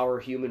 like, our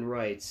human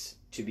rights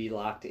to be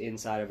locked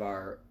inside of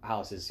our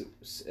houses.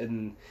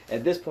 And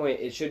at this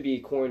point, it should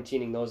be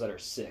quarantining those that are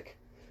sick.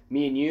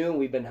 Me and you,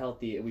 we've been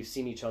healthy. We've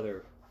seen each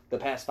other the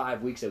past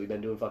 5 weeks that we've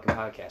been doing fucking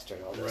podcasts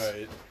during all this.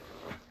 Right.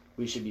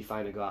 We should be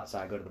fine to go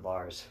outside, go to the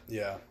bars.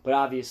 Yeah. But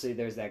obviously,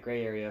 there's that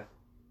gray area.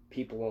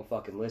 People won't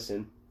fucking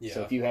listen. Yeah.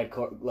 So if you had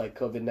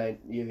COVID-19,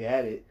 you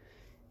had it,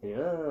 and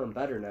I'm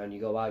better now, and you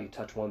go out, you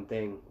touch one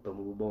thing, boom,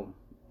 boom, boom.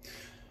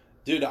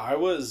 Dude, I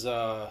was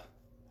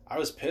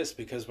pissed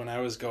because when I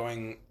was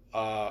going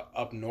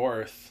up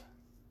north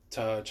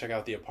to check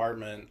out the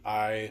apartment,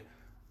 I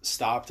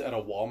stopped at a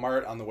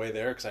Walmart on the way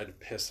there because I had to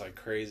piss like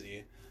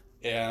crazy,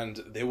 and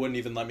they wouldn't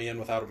even let me in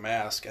without a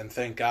mask. And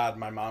thank God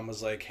my mom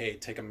was like, hey,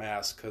 take a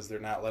mask because they're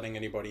not letting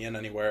anybody in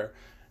anywhere.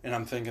 And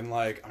I'm thinking,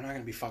 like, I'm not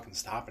gonna be fucking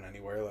stopping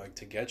anywhere, like,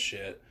 to get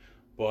shit.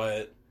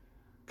 But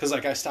because,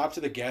 like, I stopped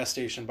at the gas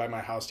station by my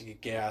house to get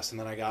gas, and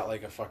then I got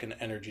like a fucking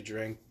energy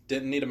drink,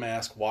 didn't need a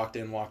mask, walked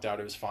in, walked out,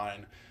 it was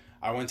fine.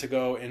 I went to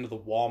go into the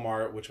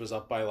Walmart, which was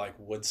up by, like,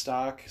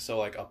 Woodstock, so,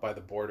 like, up by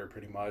the border,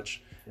 pretty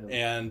much.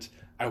 Yeah. And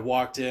I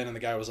walked in, and the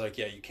guy was like,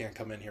 yeah, you can't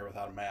come in here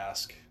without a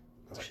mask.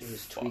 I was like, she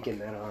was tweaking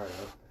that hard,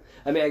 huh?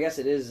 I mean, I guess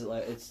it is,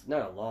 like, it's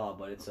not a law,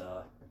 but it's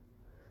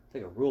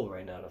like a rule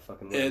right now to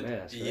fucking wear a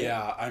mask, right?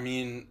 Yeah, I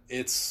mean,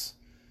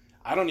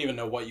 I don't even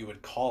know what you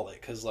would call it,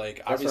 because,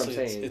 like, obviously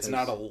it's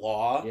not a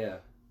law. Yeah.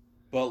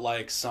 But,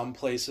 like, some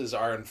places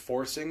are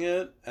enforcing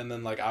it, and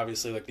then, like,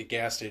 obviously, like, the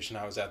gas station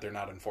I was at, they're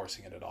not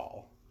enforcing it at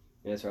all.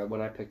 Yeah, that's right. When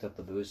I picked up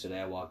the booze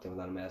today, I walked in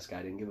without a mask.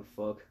 I didn't give a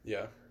fuck.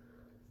 Yeah.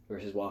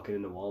 Versus walking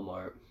into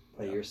Walmart,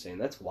 like you're saying.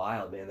 That's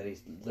wild, man, that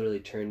he's literally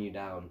turned you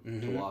down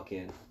to walk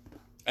in.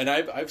 And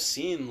I've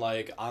seen,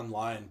 like,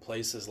 online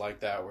places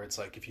like that where it's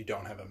like, if you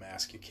don't have a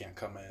mask, you can't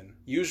come in.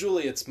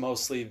 Usually it's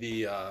mostly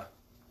the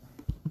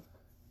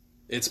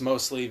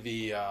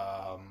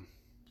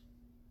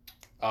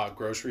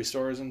grocery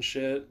stores and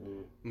shit.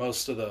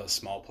 Most of the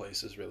small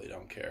places really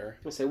don't care.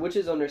 I say, which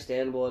is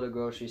understandable at a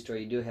grocery store.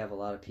 You do have a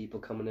lot of people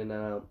coming in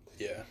and out.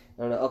 Yeah.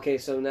 I don't know. Okay,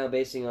 so now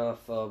basing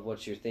off of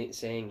what you're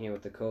saying here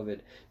with the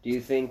COVID, do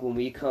you think when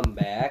we come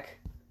back,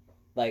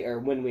 like, or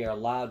when we are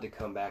allowed to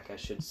come back, I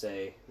should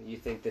say, you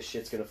think this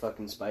shit's gonna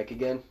fucking spike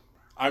again?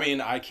 I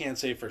mean, I can't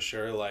say for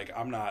sure. Like,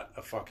 I'm not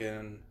a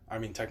fucking... I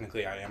mean,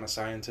 technically I am a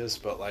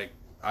scientist, but, like,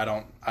 I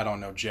don't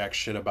know jack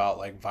shit about,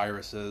 like,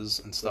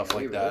 viruses and stuff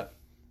like that. Really?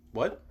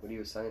 What? What are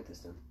you a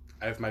scientist in?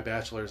 I have my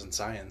bachelor's in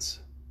science.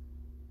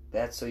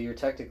 That's so you're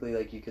technically,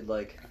 like, you could,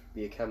 like,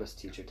 be a chemist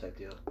teacher type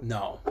deal.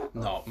 No.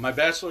 My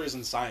bachelor's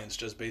in science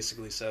just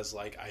basically says,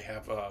 like, I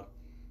have a...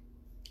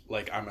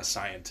 Like, I'm a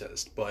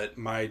scientist, but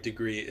my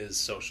degree is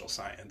social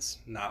science,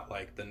 not,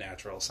 like, the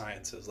natural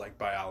sciences, like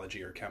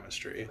biology or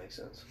chemistry. That makes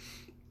sense.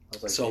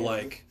 So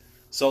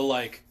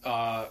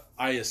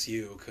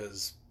ISU,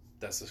 because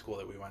that's the school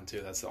that we went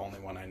to. That's the only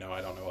one I know.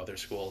 I don't know other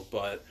schools.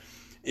 But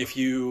if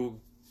you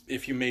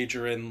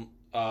major in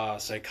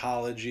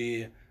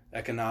psychology,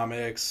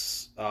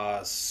 economics,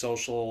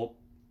 social,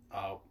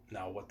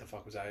 no, what the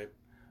fuck was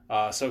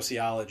I?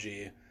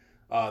 Sociology.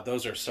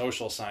 Those are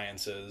social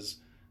sciences.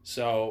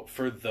 So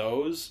for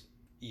those,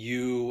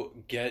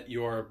 you get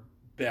your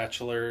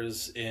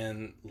bachelor's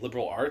in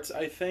liberal arts,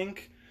 I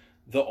think.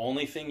 The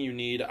only thing you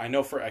need, I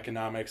know for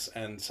economics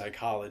and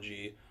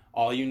psychology,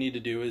 all you need to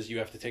do is you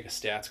have to take a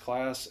stats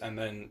class, and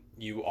then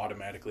you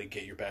automatically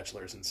get your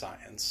bachelor's in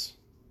science.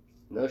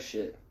 No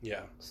shit.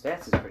 Yeah.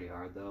 Stats is pretty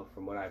hard, though,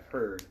 from what I've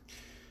heard.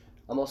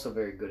 I'm also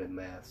very good at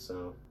math,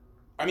 so...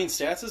 I mean,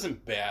 stats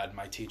isn't bad.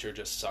 My teacher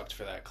just sucked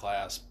for that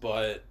class,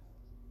 but...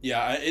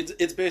 Yeah,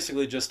 it's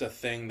basically just a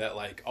thing that,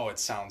 like, oh, it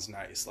sounds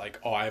nice. Like,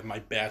 oh, I have my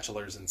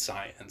bachelor's in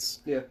science.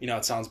 Yeah. You know,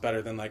 it sounds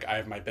better than, like, I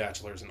have my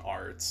bachelor's in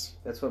arts.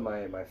 That's what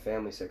my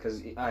family said,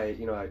 because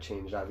I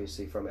changed,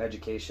 obviously, from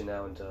education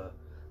now into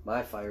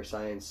my fire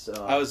science.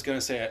 I was going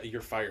to say your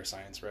fire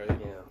science, right?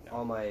 Yeah.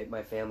 All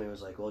my family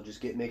was like, well,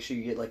 just make sure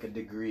you get, like, a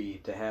degree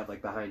to have,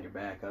 like, behind your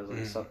back. I was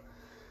like, so...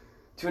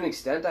 To an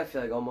extent, I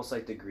feel like almost,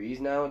 like,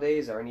 degrees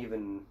nowadays aren't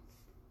even...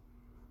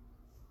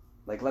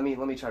 Like, let me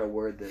try to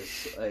word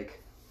this, like...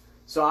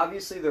 So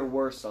obviously they're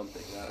worth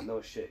something.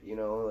 No shit,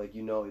 like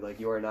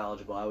you are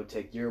knowledgeable. I would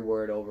take your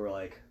word over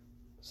like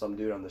some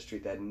dude on the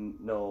street that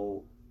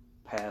no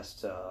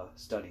past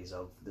studies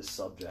of this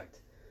subject.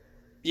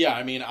 Yeah,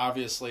 I mean,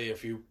 obviously,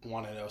 if you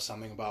want to know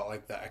something about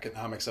like the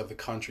economics of the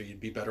country,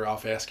 you'd be better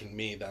off asking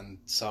me than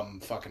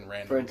some fucking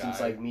random guy. For instance,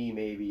 like me,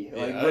 maybe.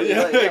 Yeah,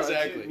 like,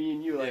 exactly. Me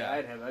and you, like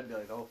yeah. I'd be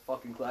like, oh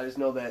fucking clue. I just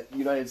know that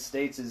United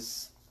States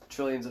is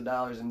trillions of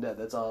dollars in debt.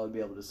 That's all I'd be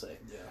able to say.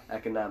 Yeah.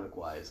 Economic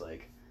wise,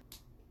 like.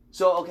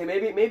 So okay,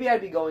 maybe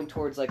I'd be going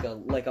towards like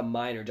a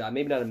minor job,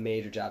 maybe not a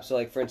major job. So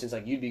like for instance,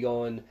 like you'd be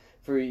going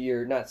for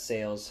your not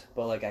sales,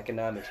 but like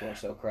economics more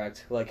so,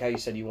 correct? Like how you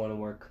said you want to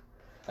work.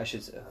 I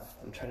should.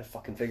 I'm trying to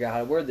fucking figure out how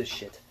to word this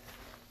shit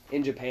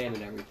in Japan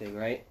and everything,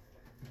 right?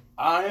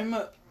 I'm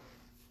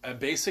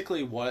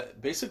basically what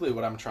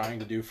I'm trying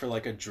to do for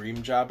like a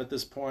dream job at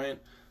this point.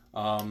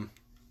 Sorry,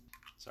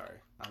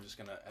 I'm just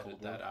gonna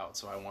edit that out.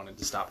 So I wanted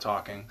to stop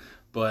talking,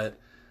 but.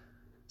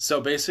 So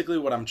basically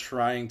what I'm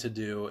trying to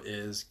do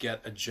is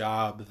get a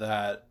job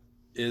that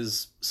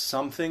is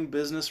something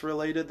business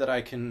related that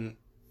I can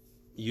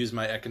use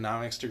my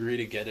economics degree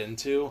to get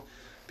into,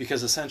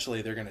 because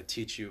essentially they're going to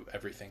teach you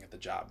everything at the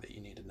job that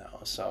you need to know.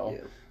 So,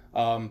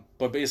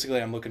 but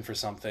basically I'm looking for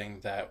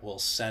something that will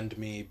send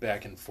me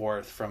back and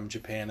forth from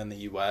Japan and the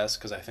US,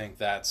 because I think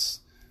that's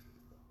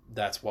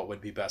what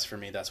would be best for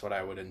me. That's what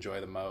I would enjoy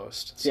the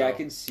most. See, I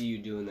could see you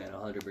doing that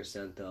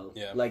 100% though.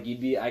 Yeah. Like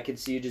I could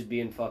see you just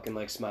being fucking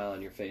like smile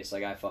on your face.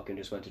 Like I fucking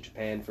just went to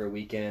Japan for a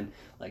weekend.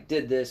 Like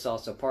did this,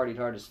 also partied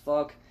hard as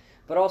fuck,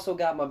 but also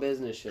got my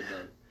business shit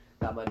done.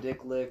 Got my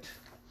dick licked.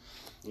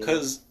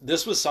 Because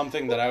this was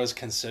something that I was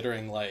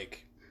considering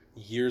like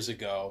years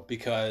ago,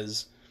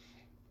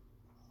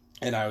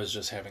 and I was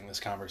just having this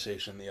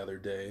conversation the other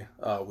day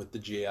with the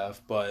GF,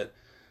 but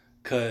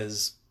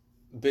because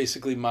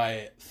basically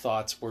my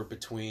thoughts were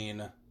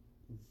between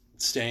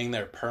staying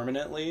there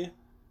permanently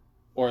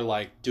or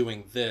like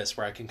doing this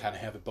where I can kind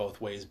of have it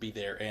both ways, be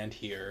there and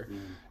here.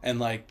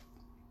 And like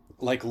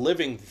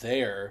living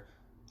there,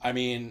 I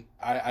mean,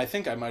 I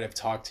think I might have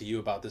talked to you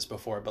about this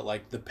before, but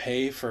like the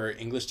pay for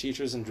English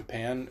teachers in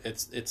Japan,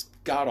 it's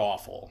god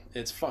awful.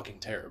 It's fucking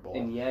terrible.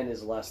 And yen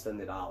is less than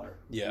the dollar.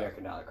 Yeah.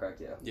 American dollar, correct?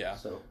 Yeah. Yeah.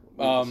 So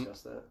we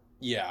discussed that.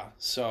 Yeah.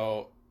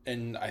 So,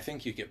 and I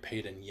think you get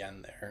paid in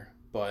yen there,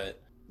 but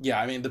yeah,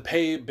 I mean, the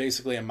pay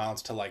basically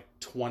amounts to like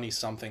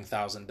 $20-something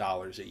thousand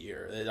a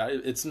year.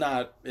 It's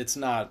not,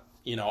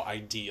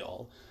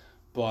 ideal,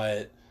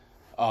 but,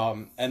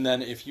 and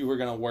then if you were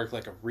going to work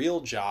like a real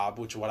job,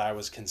 which what I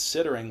was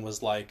considering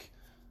was like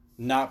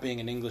not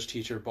being an English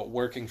teacher, but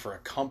working for a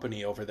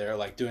company over there,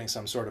 like doing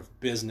some sort of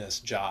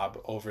business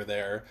job over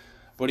there.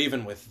 But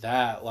even with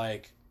that,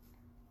 like,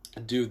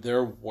 dude,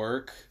 their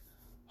work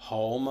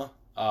home,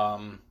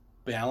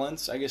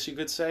 balance, I guess you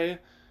could say,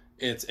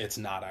 it's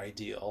not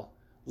ideal.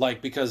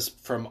 Like, because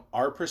from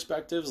our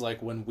perspectives,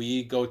 like when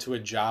we go to a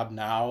job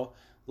now,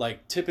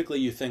 like typically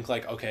you think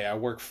like, okay, I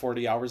work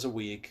 40 hours a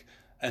week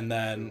and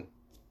then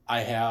I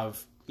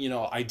have,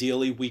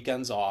 ideally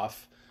weekends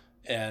off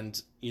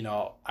and,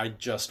 I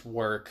just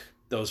work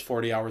those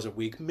 40 hours a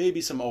week,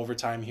 maybe some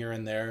overtime here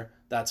and there.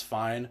 That's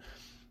fine.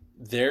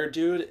 There,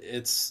 dude,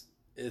 it's,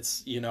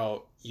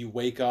 you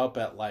wake up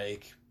at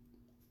like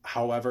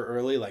however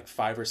early, like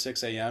 5 or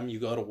 6 a.m., you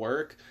go to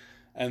work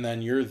and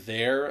then you're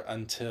there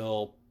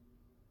until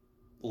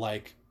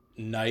like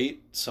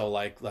night, so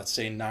like let's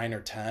say 9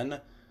 or 10,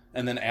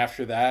 and then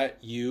after that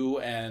you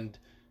and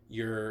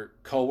your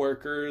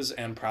coworkers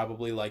and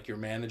probably like your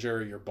manager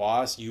or your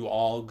boss, you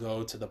all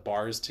go to the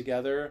bars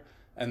together,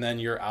 and then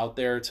you're out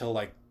there till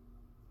like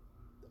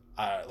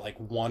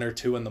 1 or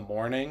 2 in the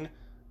morning,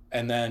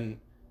 and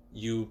then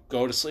you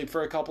go to sleep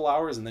for a couple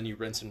hours and then you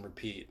rinse and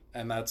repeat,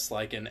 and that's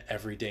like an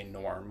everyday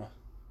norm.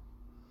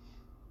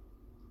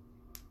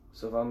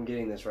 So if I'm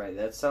getting this right,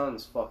 that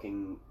sounds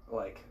fucking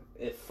like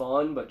it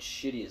fun, but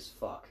shitty as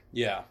fuck.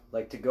 Yeah.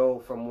 Like to go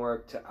from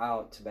work to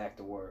out to back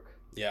to work.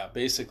 Yeah,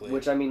 basically.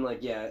 Which I mean, like,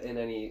 yeah, in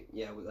any,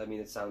 yeah, I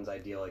mean, it sounds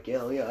ideal. Like,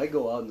 yeah, I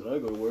go out and then I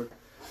go to work.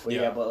 But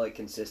yeah, but like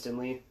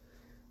consistently,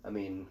 I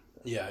mean.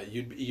 Yeah,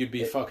 you'd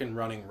be fucking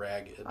running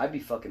ragged. I'd be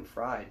fucking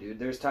fried, dude.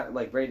 There's time,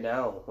 like right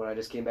now, when I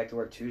just came back to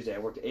work Tuesday, I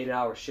worked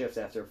 8-hour shifts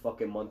after a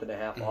fucking month and a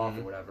half off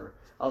or whatever.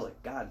 I was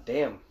like, God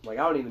damn. Like,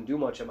 I don't even do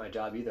much at my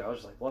job either. I was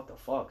just like, what the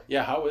fuck?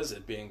 Yeah, how is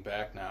it being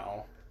back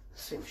now?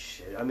 Same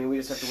shit. I mean, we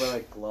just have to wear,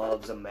 like,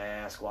 gloves, a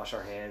mask, wash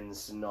our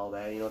hands, and all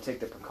that. You know,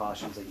 take the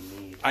precautions that you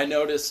need. I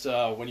noticed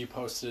when you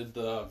posted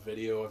the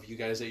video of you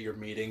guys at your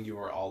meeting, you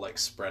were all, like,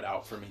 spread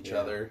out from each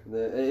other.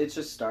 It's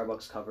just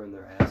Starbucks covering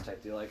their ass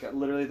type deal. Like,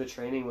 literally, the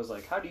training was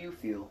like, how do you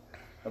feel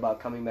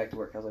about coming back to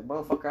work? I was like,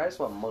 motherfucker, I just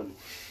want money.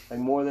 Like,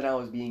 more than I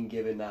was being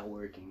given not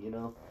working, you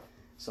know?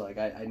 So, like,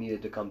 I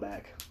needed to come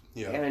back.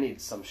 Yeah. And I needed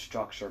some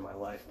structure in my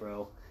life,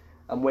 bro.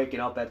 I'm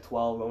waking up at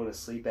 12, going to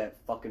sleep at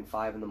fucking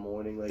 5 in the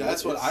morning. Like,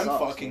 that's what I'm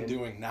fucking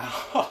doing now.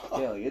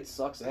 Yeah, like, it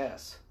sucks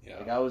ass. Yeah.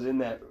 Like, I was in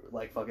that,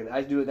 like, fucking,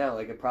 I do it now.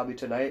 Like, probably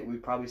tonight,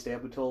 we'd probably stay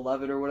up until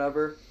 11 or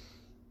whatever.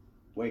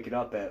 Waking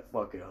up at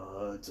fucking,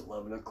 it's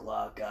 11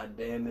 o'clock, god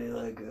damn it.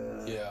 Like,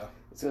 yeah.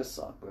 It's gonna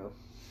suck, bro.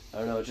 I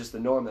don't know, it's just the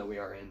norm that we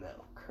are in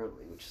now,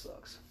 currently, which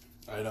sucks.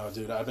 I know,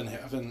 dude.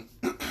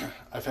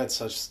 I've had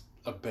such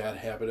a bad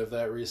habit of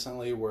that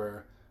recently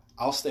where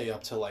I'll stay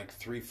up till like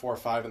 3, 4,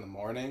 5 in the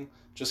morning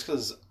just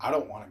because I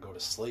don't want to go to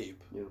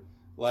sleep. Yeah.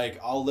 Like,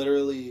 I'll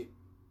literally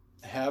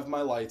have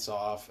my lights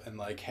off and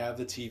like have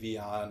the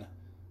TV on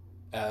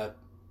at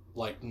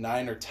like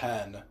 9 or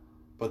 10,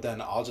 but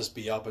then I'll just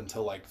be up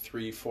until like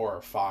 3, 4,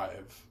 or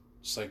 5,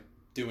 just like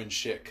doing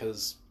shit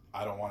because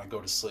I don't want to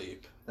go to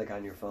sleep. Like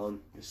on your phone,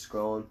 just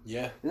scrolling.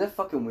 Yeah. Isn't that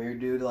fucking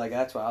weird, dude? Like,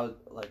 that's why I was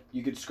like,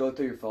 you could scroll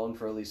through your phone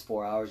for at least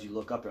 4 hours. You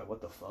look up and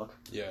what the fuck?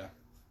 Yeah.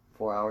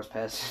 4 hours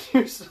pass,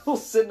 you're still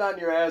sitting on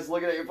your ass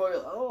looking at your phone.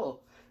 You're like, oh,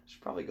 I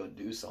should probably go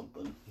do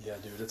something. Yeah,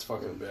 dude, it's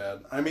fucking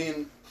bad. I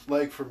mean,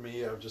 like for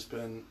me, I've just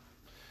been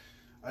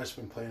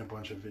playing a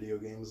bunch of video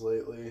games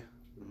lately,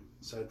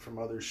 aside from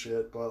other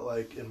shit. But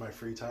like in my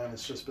free time,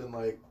 it's just been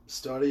like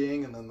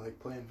studying and then like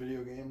playing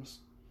video games.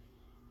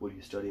 What are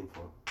you studying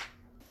for?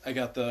 I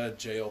got the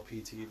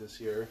JLPT this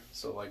year,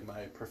 so like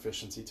my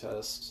proficiency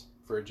test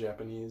for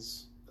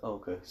Japanese. Oh,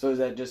 okay. So is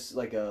that just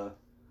like a?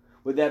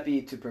 Would that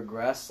be to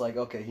progress? Like,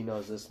 okay, he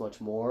knows this much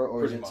more,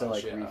 or is it to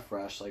like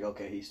refresh? Like,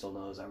 okay, he still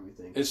knows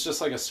everything. It's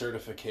just like a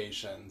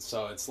certification,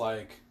 so it's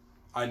like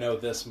I know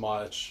this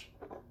much,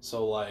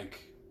 so like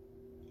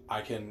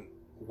I can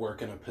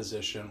work in a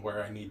position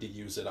where I need to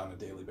use it on a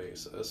daily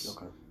basis.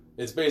 Okay.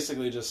 It's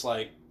basically just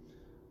like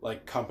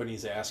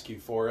companies ask you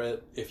for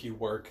it. If you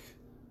work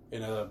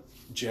in a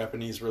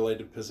Japanese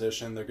related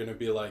position, they're going to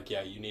be like,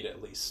 yeah, you need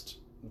at least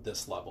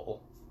this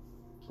level,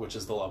 which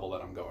is the level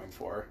that I'm going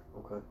for.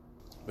 Okay.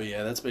 But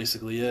yeah, that's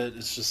basically it.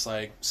 It's just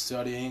like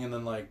studying and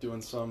then like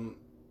doing some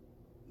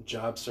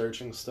job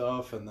searching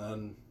stuff and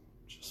then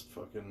just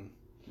fucking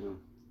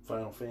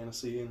Final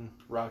Fantasy and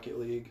Rocket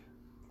League.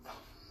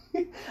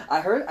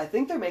 I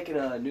think they're making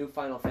a new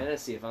Final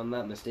Fantasy, if I'm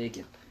not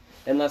mistaken.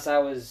 Unless I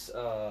was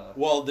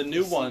well, the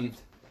new one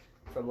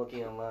from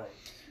looking online.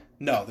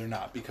 No, they're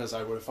not, because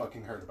I would have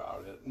fucking heard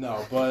about it.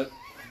 No, but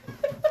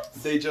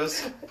they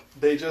just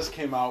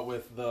came out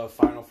with the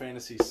Final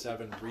Fantasy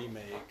VII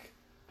remake.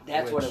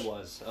 That's what it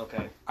was.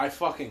 Okay. I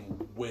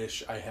fucking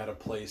wish I had a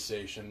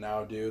PlayStation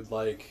now, dude.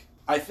 Like,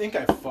 I think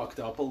I fucked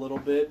up a little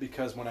bit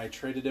because when I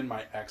traded in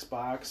my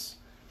Xbox,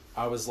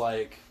 I was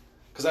like,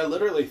 because I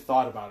literally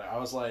thought about it. I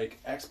was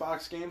like,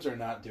 Xbox games are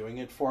not doing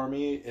it for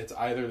me. It's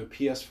either the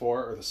PS4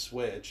 or the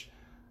Switch.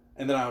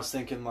 And then I was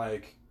thinking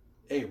like,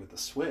 hey, with the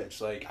Switch,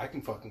 like, I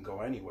can fucking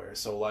go anywhere.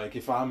 So, like,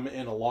 if I'm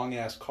in a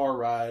long-ass car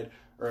ride,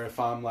 or if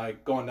I'm,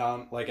 like, going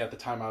down, like, at the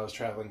time I was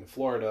traveling to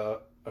Florida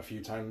a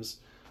few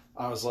times,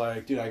 I was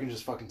like, dude, I can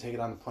just fucking take it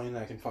on the plane, and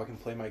I can fucking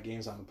play my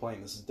games on the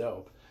plane. This is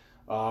dope.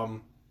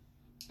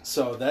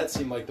 So that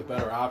seemed like the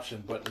better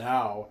option, but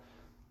now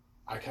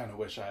I kind of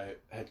wish I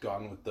had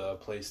gone with the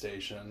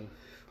PlayStation.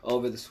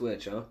 Over the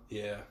Switch, huh?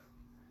 Yeah.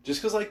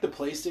 Just because, like, the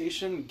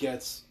PlayStation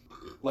gets...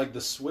 Like, the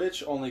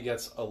Switch only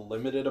gets a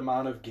limited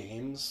amount of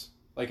games.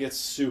 Like, it's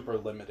super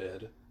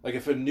limited. Like,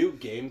 if a new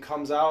game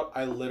comes out,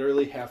 I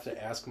literally have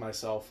to ask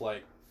myself,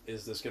 like,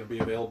 is this going to be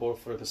available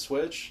for the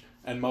Switch?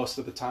 And most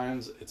of the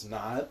times, it's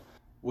not.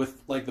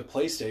 With, like, the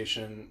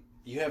PlayStation,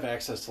 you have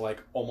access to, like,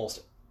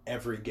 almost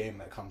every game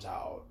that comes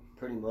out.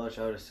 Pretty much.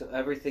 I would assume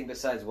everything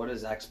besides what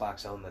does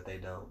Xbox own that they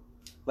don't?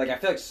 Like, I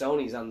feel like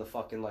Sony's on the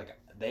fucking, like,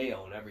 they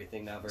own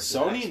everything now versus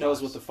Sony Xbox.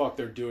 knows what the fuck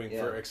they're doing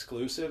for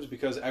exclusives,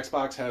 because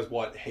Xbox has,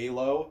 what,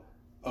 Halo?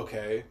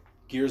 Okay.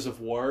 Gears of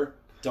War?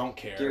 Don't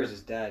care. Gears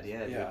is dead,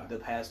 yeah. The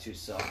past two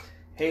sucked.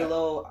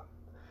 Halo,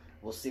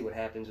 we'll see what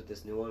happens with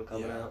this new one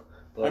coming out.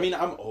 But, I mean,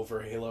 I'm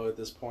over Halo at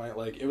this point.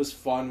 Like, it was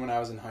fun when I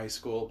was in high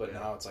school, but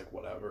now it's like,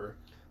 whatever.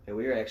 And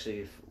we were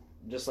actually,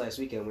 just last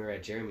weekend, we were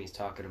at Jeremy's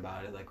talking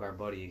about it. Like, our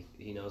buddy,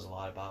 he knows a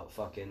lot about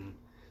fucking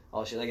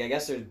all shit. Like, I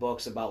guess there's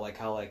books about, like,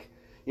 how, like,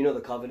 you know,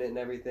 the Covenant and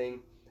everything?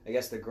 I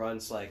guess the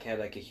grunts like had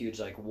like a huge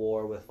like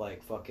war with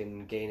like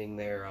fucking gaining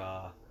their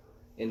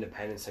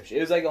independence type shit.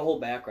 It was like a whole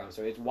background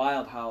story. It's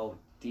wild how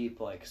deep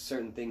like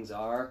certain things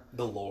are.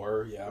 The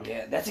lore, yeah.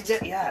 Yeah, that's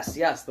exactly yes,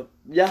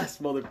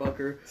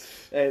 motherfucker.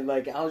 And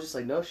like I was just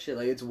like, no shit,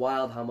 like it's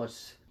wild how much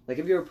like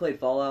have you ever played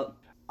Fallout?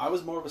 I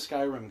was more of a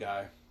Skyrim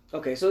guy.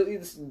 Okay, so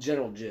it's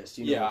general gist,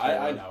 you know. Yeah,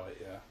 I know it,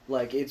 yeah.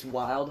 Like it's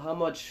wild how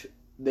much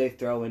they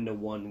throw into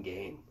one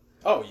game.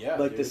 Oh yeah.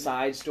 Like dude. the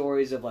side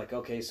stories of like,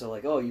 okay, so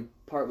like, oh, you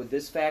part with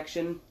this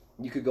faction,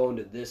 you could go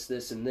into this,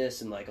 and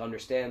this, and like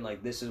understand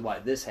like this is why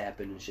this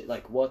happened and shit.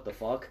 Like what the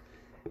fuck?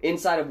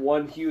 Inside of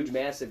one huge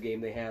massive game,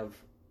 they have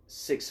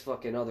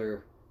 16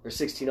 other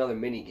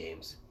mini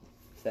games.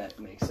 If that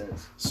makes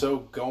sense. So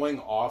going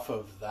off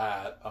of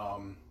that,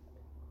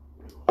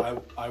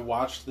 I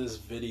watched this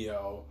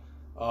video.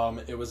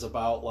 It was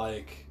about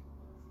like,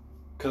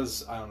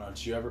 cause I don't know.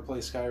 Did you ever play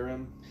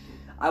Skyrim?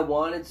 I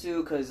wanted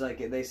to, because,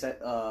 like, they said,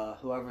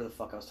 whoever the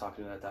fuck I was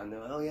talking to at that time,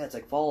 they're like, oh, yeah, it's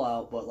like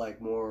Fallout, but, like,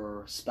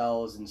 more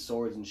spells and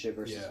swords and shit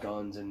versus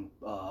guns and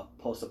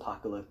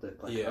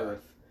post-apocalyptic, like,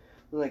 Earth.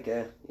 I'm like,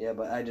 yeah,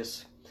 but I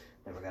just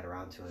never got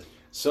around to it.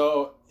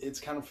 So, it's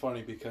kind of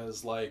funny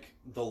because, like,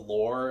 the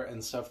lore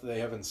and stuff that they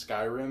have in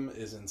Skyrim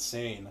is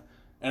insane.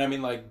 And, I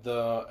mean, like,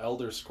 the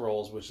Elder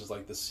Scrolls, which is,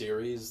 like, the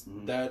series,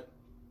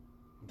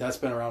 that's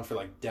been around for,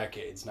 like,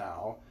 decades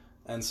now.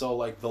 And so,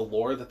 like, the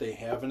lore that they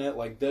have in it,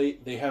 like,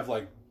 they have,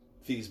 like,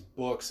 these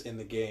books in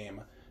the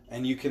game,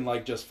 and you can,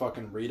 like, just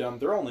fucking read them.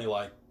 They're only,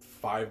 like,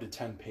 5 to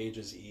 10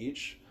 pages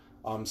each,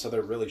 so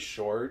they're really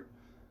short.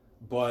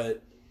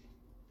 But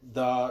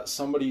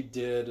somebody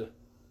did,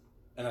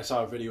 and I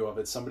saw a video of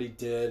it, somebody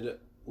did,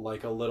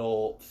 like, a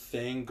little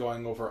thing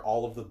going over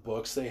all of the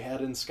books they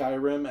had in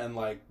Skyrim, and,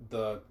 like,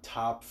 the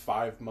top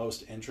 5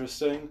 most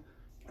interesting.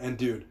 And,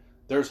 dude,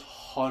 there's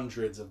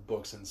hundreds of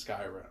books in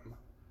Skyrim.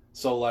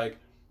 So, like,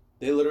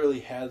 they literally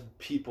had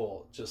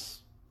people just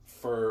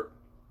for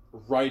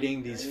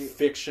writing these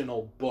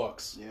fictional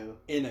books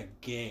in a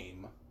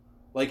game.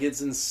 Like,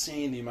 it's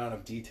insane the amount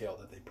of detail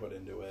that they put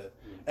into it.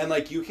 And,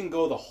 like, you can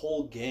go the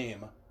whole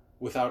game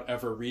without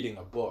ever reading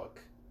a book.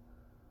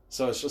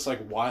 So it's just, like,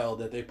 wild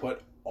that they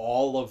put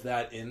all of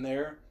that in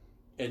there,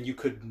 and you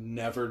could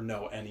never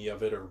know any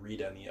of it or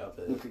read any of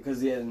it.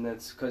 Because, and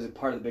that's because it's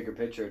part of the bigger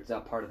picture. It's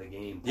not part of the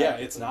game. Yeah,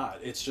 it's not.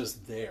 It's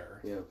just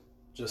there. Yeah.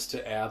 Just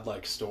to add,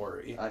 like,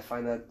 story. I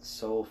find that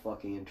so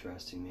fucking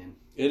interesting, man.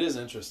 It is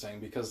interesting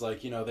because,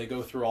 like, you know, they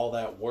go through all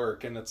that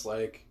work and it's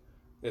like,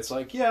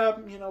 yeah,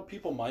 you know,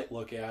 people might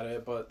look at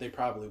it, but they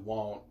probably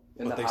won't.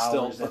 And but they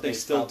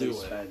still do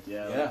it.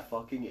 Yeah. Like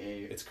fucking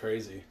A. It's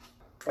crazy.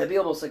 It'd be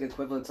almost like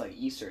equivalent to, like,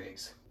 Easter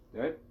eggs,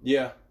 right?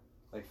 Yeah.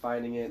 Like,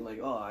 finding it, like,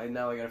 oh,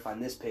 now I gotta find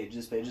this page,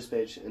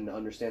 and to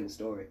understand the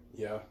story.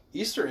 Yeah.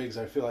 Easter eggs,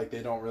 I feel like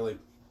they don't really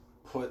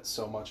put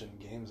so much in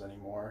games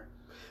anymore.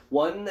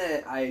 One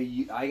that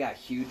I got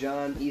huge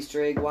on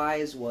Easter egg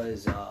wise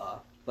was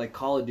like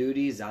Call of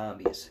Duty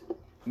Zombies.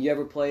 You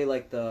ever play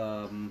like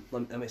the?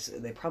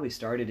 They probably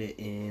started it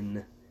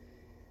in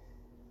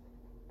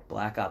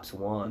Black Ops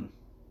 1.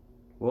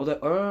 World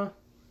at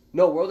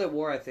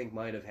War I think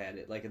might have had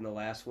it like in the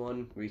last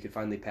one where you could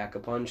finally pack a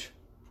punch,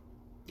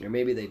 or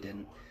maybe they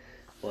didn't.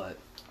 But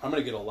I'm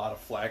gonna get a lot of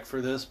flack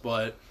for this,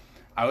 but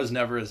I was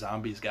never a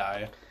zombies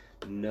guy.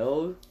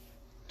 No,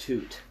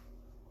 toot.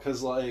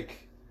 Cause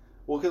like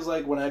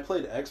when I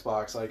played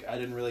Xbox, like I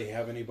didn't really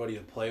have anybody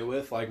to play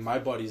with. Like my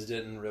buddies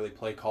didn't really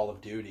play Call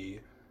of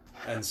Duty,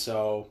 and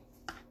so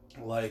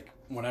like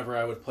whenever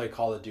I would play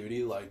Call of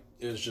Duty, like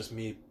it was just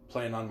me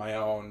playing on my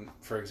own.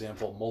 For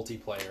example,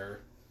 multiplayer,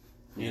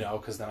 you know,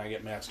 because then I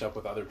get matched up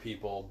with other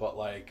people. But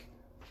like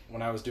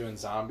when I was doing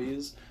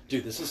zombies,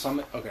 dude, this is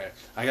something. Okay,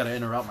 I gotta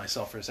interrupt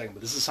myself for a second,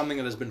 but this is something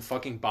that has been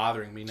fucking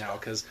bothering me now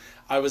because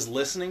I was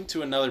listening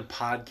to another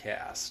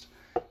podcast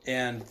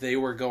and they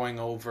were going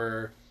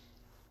over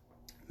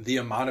the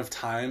amount of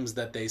times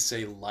that they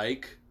say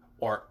like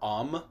or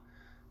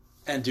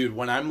and dude,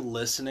 when I'm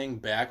listening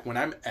back, when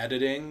I'm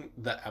editing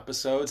the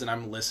episodes and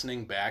I'm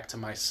listening back to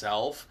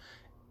myself,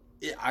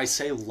 I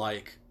say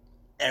like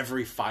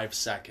every 5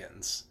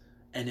 seconds,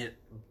 and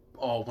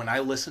when I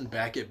listen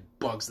back, it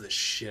bugs the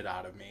shit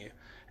out of me.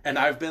 And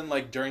I've been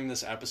like, during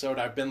this episode,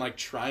 I've been like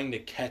trying to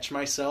catch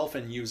myself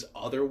and use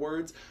other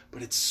words,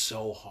 but it's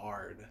so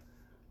hard.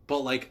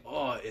 But like,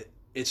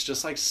 it's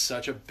just like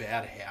such a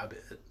bad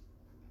habit.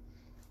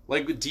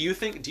 Like, do you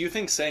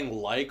think saying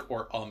like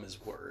or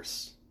is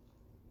worse?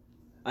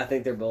 I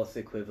think they're both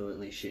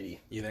equivalently shitty.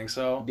 You think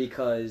so?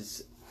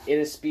 Because in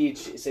a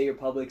speech, say you're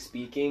public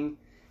speaking,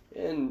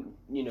 and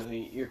you know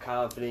you're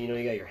confident, you know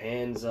you got your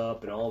hands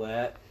up and all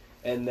that,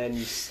 and then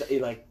you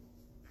like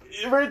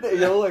right there, you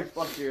know, like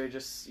fuck you,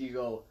 you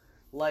go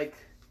like,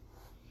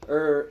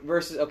 or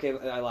versus. Okay,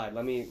 I lied.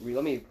 Let me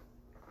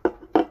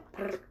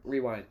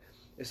rewind.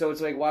 So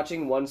it's like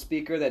watching one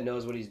speaker that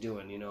knows what he's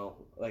doing, you know?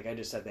 Like I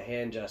just said, the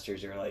hand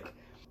gestures are like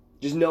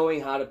just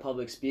knowing how to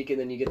public speak, and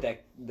then you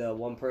get the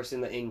one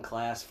person that in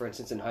class, for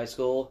instance, in high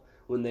school,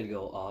 when they'd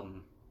go,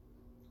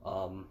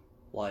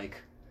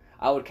 like,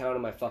 I would count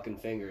on my fucking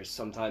fingers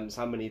sometimes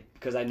how many,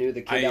 because I knew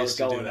the kid that was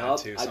going up.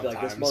 Too, I'd be like,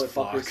 this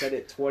motherfucker said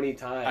it 20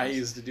 times. I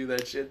used to do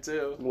that shit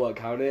too. What,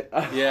 count it?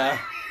 Yeah.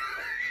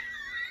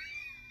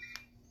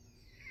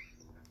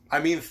 I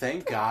mean,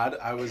 thank God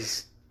I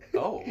was...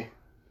 Oh,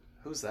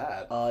 who's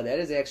that? That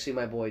is actually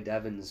my boy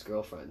Devin's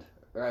girlfriend.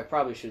 Or I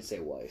probably should say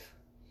wife.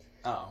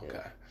 Oh, okay.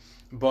 Yeah.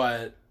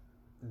 But,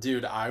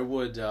 dude, I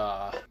would...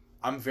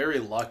 I'm very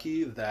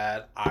lucky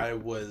that I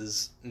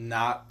was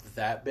not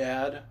that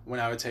bad when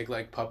I would take,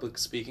 like, public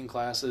speaking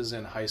classes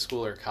in high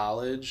school or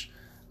college.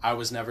 I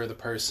was never the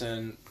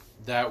person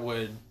that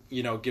would,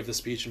 you know, give the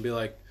speech and be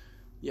like,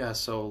 yeah,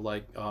 so,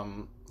 like,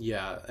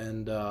 yeah,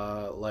 and,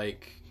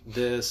 like,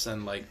 this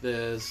and, like,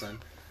 this. And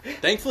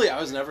thankfully, I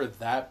was never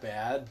that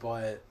bad,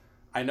 but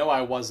I know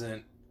I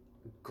wasn't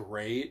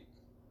great.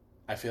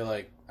 I feel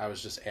like I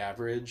was just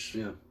average.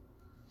 Yeah.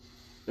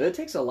 But it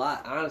takes a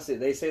lot, honestly.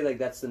 They say like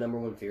that's the number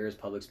one fear is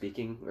public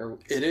speaking.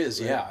 It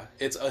is, right? Yeah.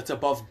 It's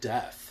above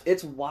death.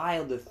 It's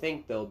wild to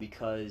think though,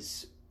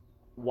 because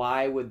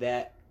why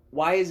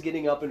is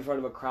getting up in front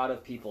of a crowd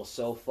of people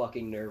so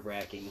fucking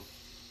nerve-wracking?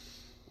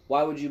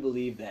 Why would you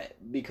believe that?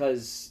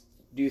 Because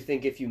do you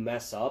think if you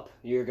mess up,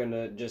 you're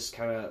gonna just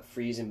kind of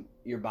freeze in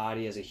your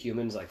body as a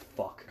human? It's like,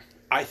 fuck.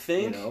 I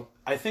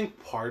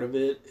think part of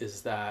it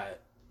is that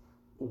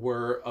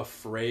we're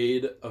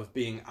afraid of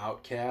being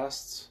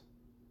outcasts.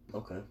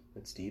 Okay,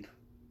 that's deep.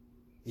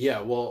 Yeah,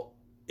 well,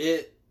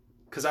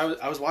 because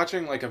I was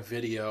watching like a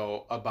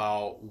video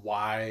about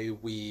why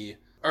we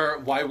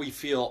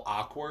feel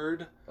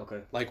awkward. Okay.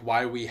 Like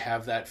why we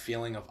have that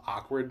feeling of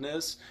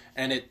awkwardness,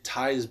 and it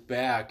ties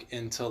back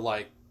into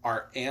like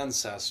our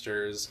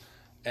ancestors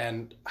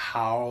and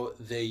how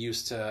they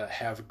used to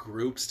have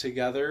groups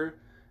together,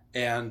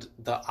 and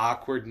the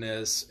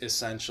awkwardness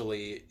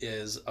essentially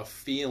is a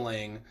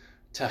feeling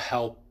to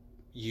help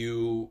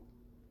you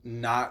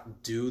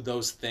not do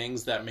those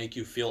things that make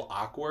you feel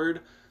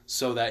awkward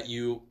so that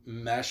you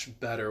mesh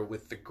better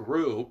with the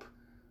group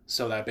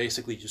so that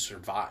basically you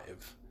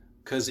survive.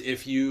 Because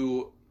if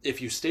you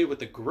stay with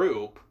the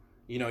group,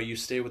 you know, you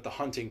stay with the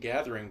hunting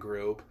gathering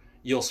group,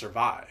 you'll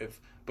survive.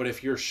 But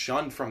if you're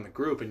shunned from the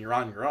group and you're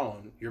on your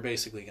own, you're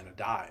basically going to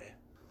die.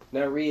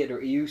 Now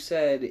reiterate, you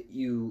said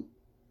you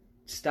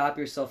stop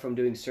yourself from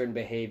doing certain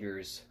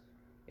behaviors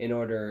in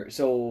order,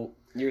 so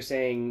you're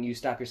saying you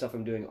stop yourself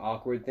from doing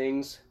awkward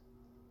things?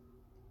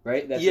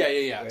 Right?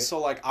 Yeah. Right? So,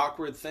 like,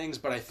 awkward things,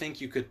 but I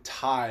think you could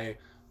tie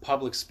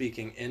public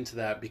speaking into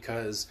that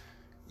because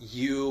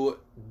you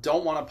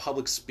don't want to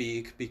public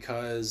speak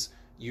because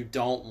you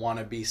don't want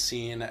to be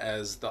seen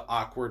as the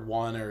awkward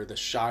one or the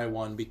shy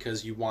one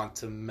because you want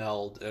to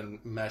meld and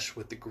mesh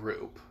with the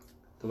group.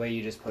 The way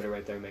you just put it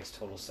right there makes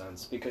total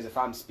sense. Because if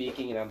I'm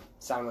speaking and I'm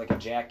sounding like a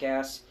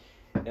jackass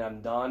and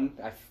I'm done,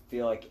 I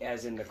feel like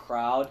as in the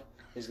crowd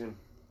is going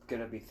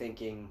to be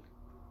thinking,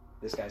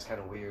 this guy's kind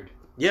of weird.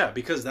 Yeah,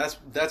 because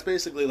that's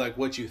basically like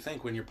what you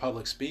think when you're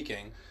public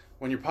speaking.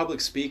 When you're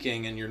public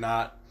speaking and you're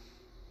not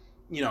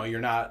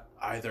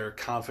either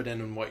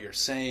confident in what you're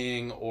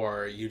saying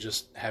or you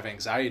just have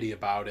anxiety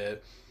about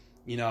it,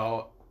 you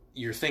know,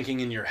 you're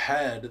thinking in your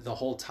head the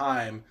whole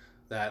time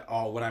that,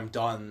 oh, when I'm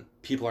done,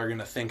 people are going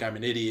to think I'm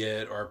an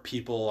idiot or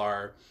people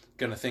are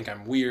going to think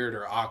I'm weird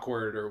or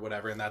awkward or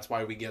whatever, and that's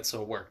why we get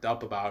so worked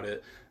up about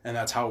it, and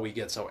that's how we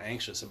get so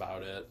anxious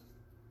about it.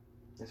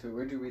 So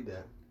where'd you read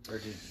that? Or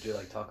did you,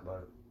 like, talk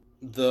about it?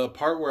 The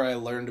part where I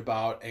learned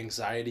about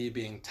anxiety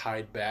being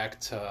tied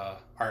back to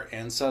our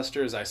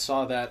ancestors, I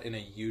saw that in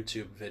a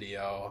YouTube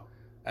video.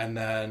 And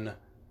then,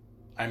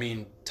 I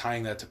mean,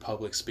 tying that to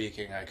public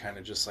speaking, I kind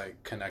of just,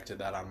 like, connected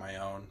that on my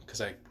own.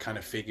 Because I kind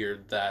of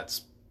figured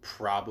that's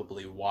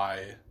probably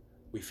why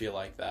we feel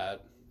like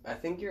that. I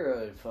think you're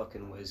a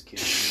fucking whiz kid,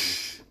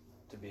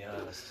 to be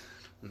honest.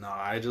 No,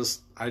 I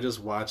just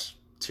watched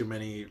too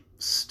many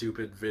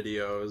stupid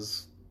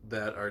videos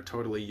that are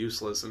totally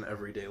useless in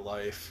everyday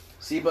life.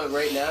 See, but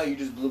right now you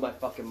just blew my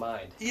fucking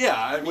mind. Yeah,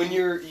 I mean, when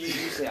you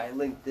say I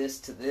linked this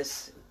to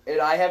this, and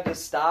I have to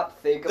stop,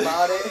 think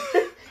about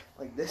it.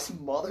 Like, this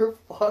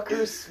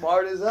motherfucker's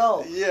smart as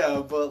hell.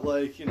 Yeah, but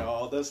like, you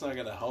know, that's not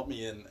gonna help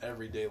me in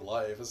everyday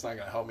life. It's not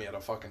gonna help me at a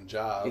fucking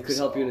job. It could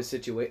help you in a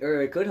situation,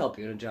 or it could help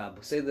you in a job.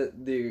 Say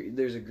that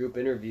there's a group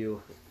interview,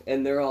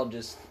 and they're all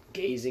just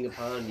gazing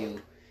upon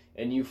you,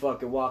 and you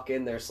fucking walk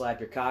in there, slap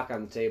your cock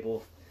on the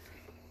table,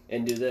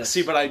 and do this.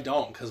 See, but I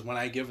don't, because when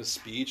I give a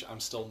speech, I'm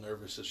still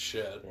nervous as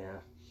shit. Yeah.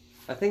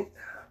 I don't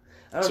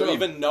know. So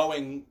even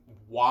knowing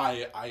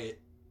why I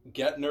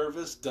get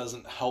nervous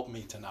doesn't help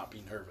me to not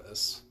be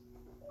nervous.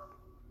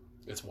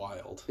 It's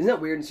wild. Isn't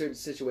that weird in certain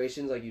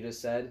situations, like you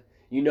just said?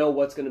 You know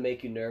what's going to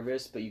make you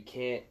nervous, but you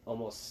can't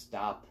almost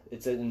stop.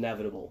 It's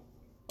inevitable.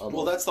 Almost.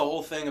 Well, that's the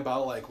whole thing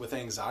about, like, with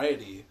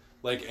anxiety.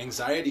 Like,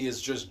 anxiety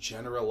is just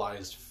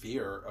generalized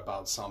fear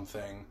about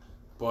something,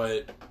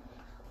 but...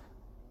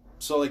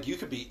 So, like, you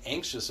could be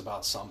anxious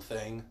about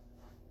something,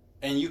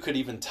 and you could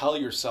even tell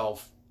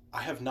yourself,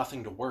 I have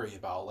nothing to worry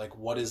about. Like,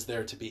 what is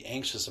there to be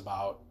anxious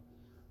about?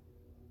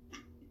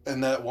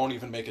 And that won't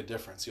even make a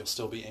difference. You'll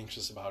still be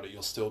anxious about it.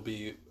 You'll still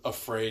be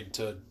afraid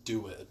to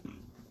do it.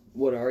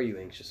 What are you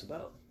anxious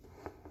about?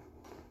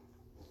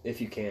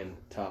 If you can,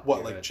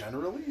 What, like,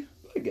 generally?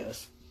 I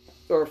guess.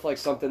 Or if, like,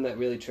 something that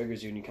really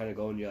triggers you and you kind of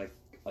go and you're, like,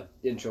 an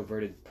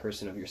introverted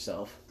person of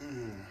yourself.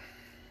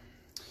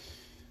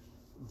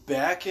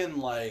 Back in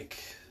my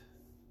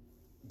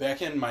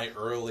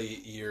early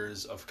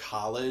years of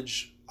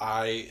college,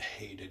 I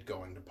hated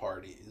going to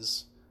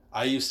parties.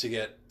 I used to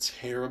get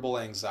terrible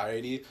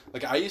anxiety.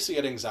 Like, I used to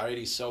get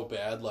anxiety so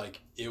bad,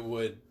 like, it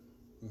would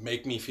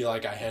make me feel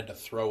like I had to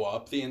throw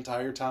up the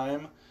entire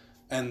time.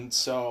 And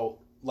so,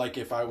 like,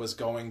 if I was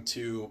going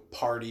to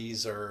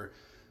parties, or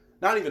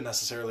not even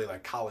necessarily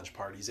like college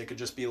parties, it could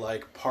just be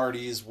like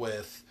parties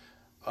with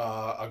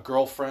a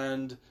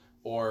girlfriend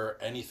or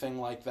anything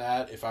like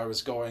that. If I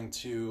was going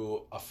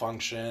to a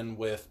function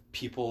with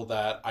people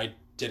that I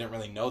didn't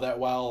really know that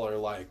well, or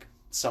like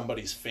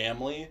somebody's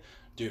family,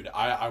 dude,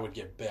 I would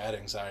get bad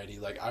anxiety.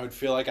 Like, I would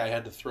feel like I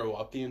had to throw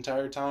up the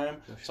entire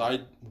time. So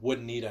I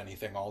wouldn't eat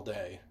anything all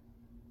day.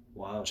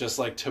 Wow. Just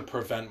like to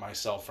prevent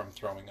myself from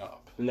throwing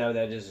up. No,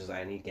 that is just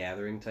any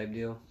gathering type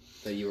deal?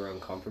 That you were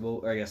uncomfortable?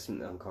 Or I guess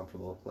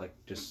uncomfortable. Like,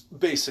 just...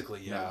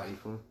 Basically, yeah.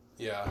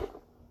 Yeah.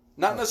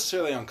 Not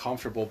necessarily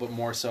uncomfortable, but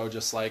more so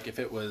just like if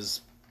it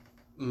was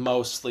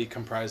mostly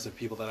comprised of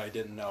people that I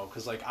didn't know.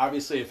 Because, like,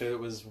 obviously if it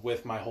was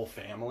with my whole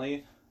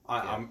family,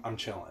 I'm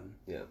chilling.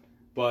 Yeah.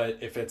 But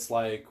if it's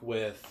like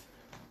with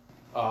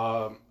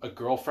a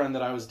girlfriend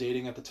that I was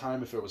dating at the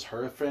time, if it was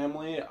her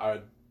family, I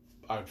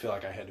would feel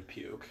like I had to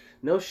puke.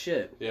 No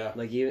shit. Yeah.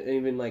 Like,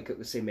 even like,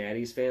 say,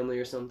 Maddie's family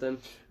or something?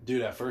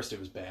 Dude, at first it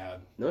was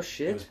bad. No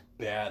shit? It was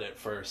bad at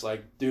first.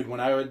 Like, dude,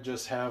 when I would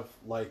just have,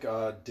 like,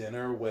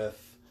 dinner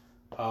with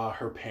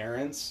her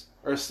parents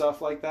or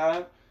stuff like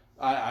that,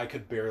 I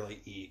could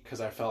barely eat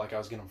because I felt like I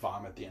was going to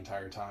vomit the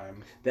entire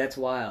time. That's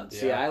wild. Yeah.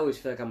 See, I always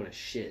feel like I'm going to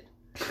shit.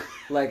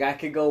 Like, I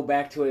could go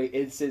back to an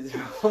instance.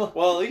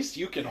 Well, at least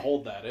you can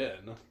hold that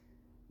in.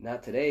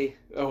 Not today.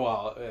 Oh,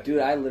 well. Dude,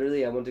 I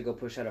went to go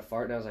push out a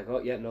fart, and I was like, oh,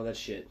 yeah, no, that's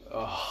shit.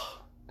 Ugh.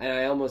 And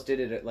I almost did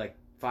it at, like,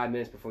 5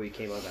 minutes before you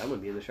came. I was like, I'm going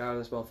to be in the shower,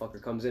 and this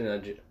motherfucker comes in, and I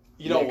just...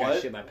 You know what? I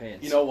shit my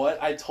pants. You know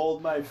what? I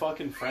told my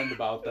fucking friend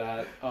about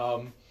that.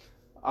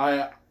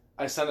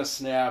 I sent a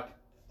snap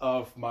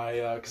of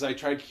my... Because I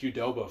tried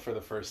Qdoba for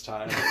the first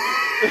time.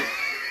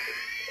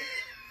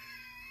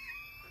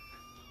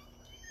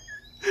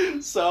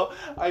 So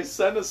I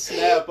sent a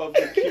snap of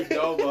the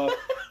Qdoba,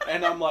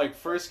 and I'm like,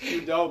 first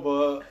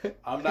Qdoba,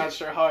 I'm not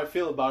sure how I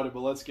feel about it,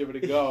 but let's give it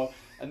a go.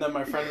 And then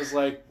my friend was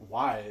like,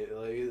 why?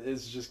 Like,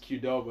 it's just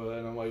Qdoba.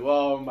 And I'm like,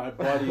 well, my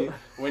buddy,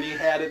 when he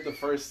had it the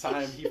first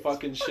time, he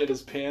fucking shit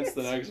his pants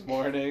the next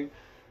morning.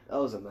 That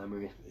was a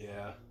memory.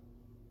 Yeah.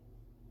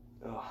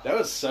 Ugh. That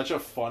was such a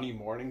funny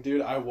morning,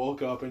 dude. I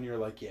woke up and you're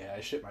like, yeah,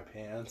 I shit my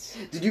pants.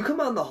 Did you come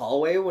out in the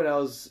hallway when I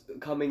was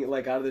coming,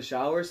 like, out of the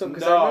shower or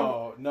something?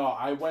 No,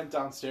 I went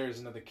downstairs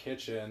into the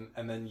kitchen,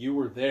 and then you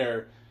were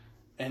there,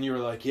 and you were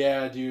like,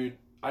 yeah, dude,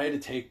 I had to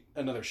take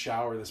another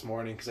shower this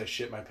morning because I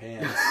shit my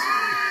pants.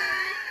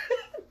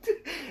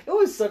 It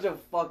was such a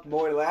fucked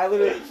morning. Like, I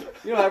literally,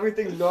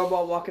 everything's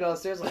normal. I'm walking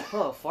downstairs, like,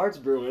 fart's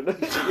brewing.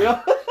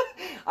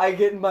 I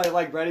get in my,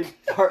 like, ready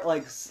part,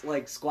 like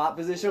squat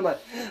position. I'm like,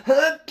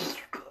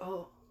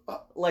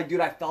 like, dude,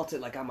 I felt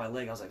it, like, on my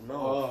leg. I was like,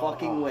 no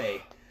fucking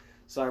way.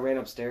 So I ran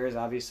upstairs.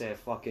 Obviously, I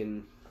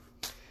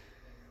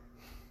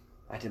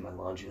did my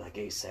laundry, like,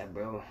 ASAP,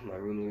 bro. My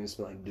room was going to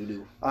smell like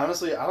doo-doo.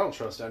 Honestly, I don't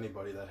trust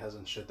anybody that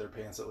hasn't shit their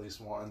pants at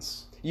least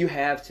once. You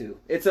have to.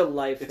 It's a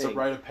life thing. It's a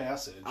rite of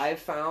passage. I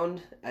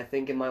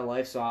think, in my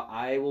life, so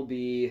I will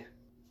be...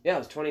 Yeah, I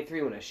was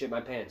 23 when I shit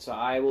my pants. So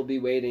I will be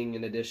waiting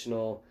an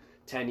additional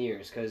 10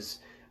 years, because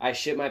I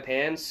shit my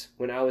pants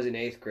when I was in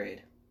 8th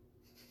grade.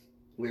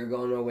 We were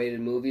going away to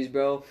movies,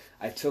 bro.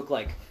 I took,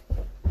 like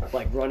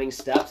running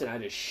steps, and I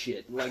just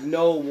shit. Like,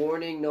 no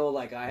warning, no,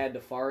 like, I had to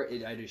fart.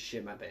 I just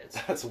shit my pants.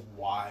 That's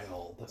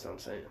wild. That's what I'm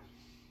saying.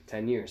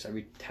 10 years.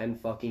 Every 10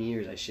 fucking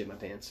years, I shit my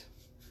pants.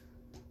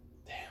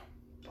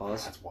 Damn.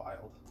 Pause. That's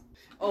wild.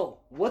 Oh,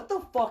 what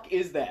the fuck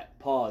is that?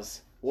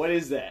 Pause. What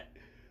is that?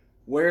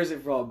 Where is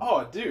it from?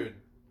 Oh, dude.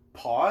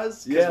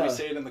 Pause? Because we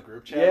say it in the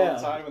group chat all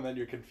the time, and then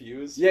you're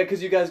confused? Yeah,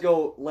 because you guys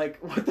go, like,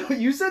 what the...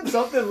 You said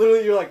something,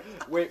 literally, you're like,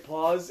 wait,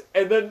 pause.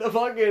 And then the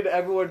fucking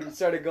everyone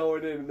started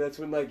going in, and that's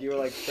when, like, you were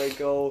like,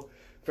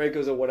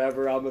 Franco's a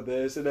whatever, I'm a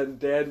this. And then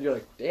Dan, you're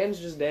like, Dan's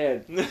just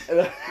Dan.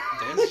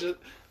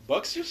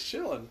 Buck's just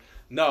chilling.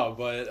 No,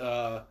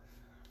 but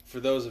for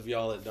those of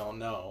y'all that don't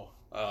know,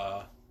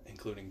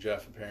 including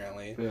Jeff,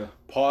 apparently,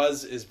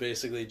 pause is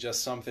basically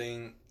just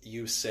something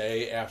you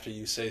say after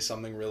you say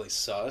something really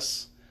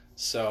sus.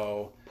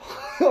 So,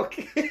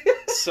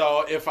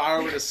 so if I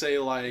were to say,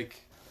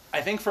 like, I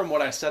think from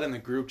what I said in the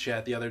group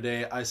chat the other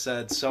day, I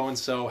said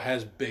so-and-so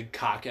has big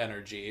cock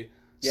energy.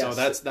 Yes,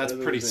 so that's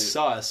pretty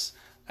sus.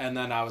 And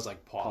then I was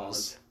like,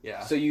 pause.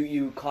 Yeah. So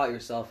you caught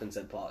yourself and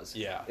said pause.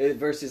 Yeah.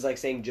 Versus, like,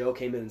 saying Joe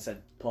came in and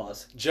said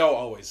pause. Joe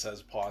always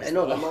says pause. I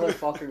know, the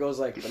motherfucker goes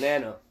like,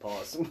 banana,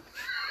 pause.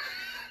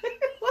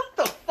 What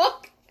the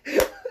fuck?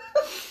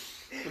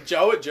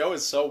 Joe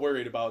is so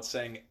worried about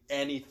saying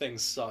anything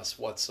sus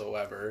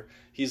whatsoever.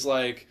 He's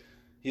like,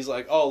 He's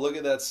like, oh, look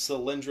at that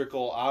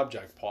cylindrical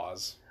object.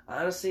 Pause.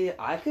 Honestly,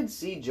 I could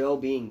see Joe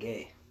being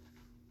gay.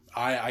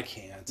 I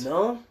can't.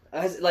 No?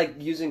 As, like,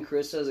 using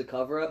Chris as a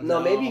cover-up?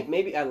 No,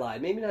 maybe I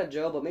lied. Maybe not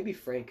Joe, but maybe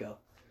Franco.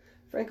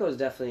 Franco is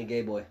definitely a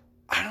gay boy.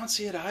 I don't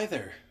see it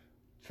either.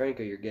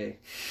 Franco, you're gay.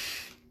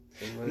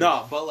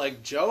 No, but,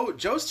 like,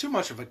 Joe's too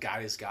much of a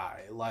guy's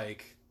guy.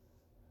 Like,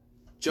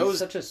 Joe's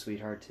such a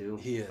sweetheart, too.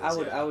 He is,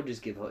 I would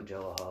just give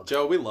Joe a hug.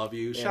 Joe, we love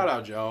you. Yeah. Shout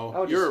out,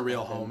 Joe. You're a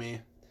real homie.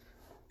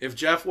 If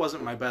Jeff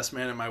wasn't my best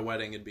man at my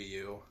wedding, it'd be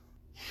you.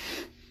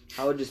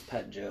 I would just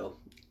pet Joe.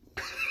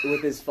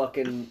 With his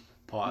fucking...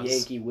 Pause.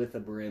 Yankee with a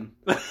brim.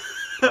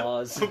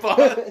 Pause.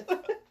 Pause.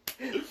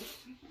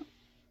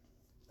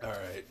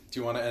 Alright. Do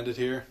you want to end it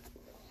here?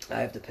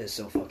 I have to piss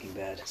so fucking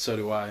bad. So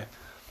do I.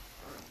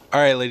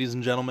 Alright, ladies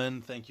and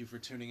gentlemen. Thank you for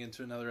tuning in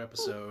to another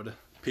episode.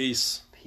 Peace.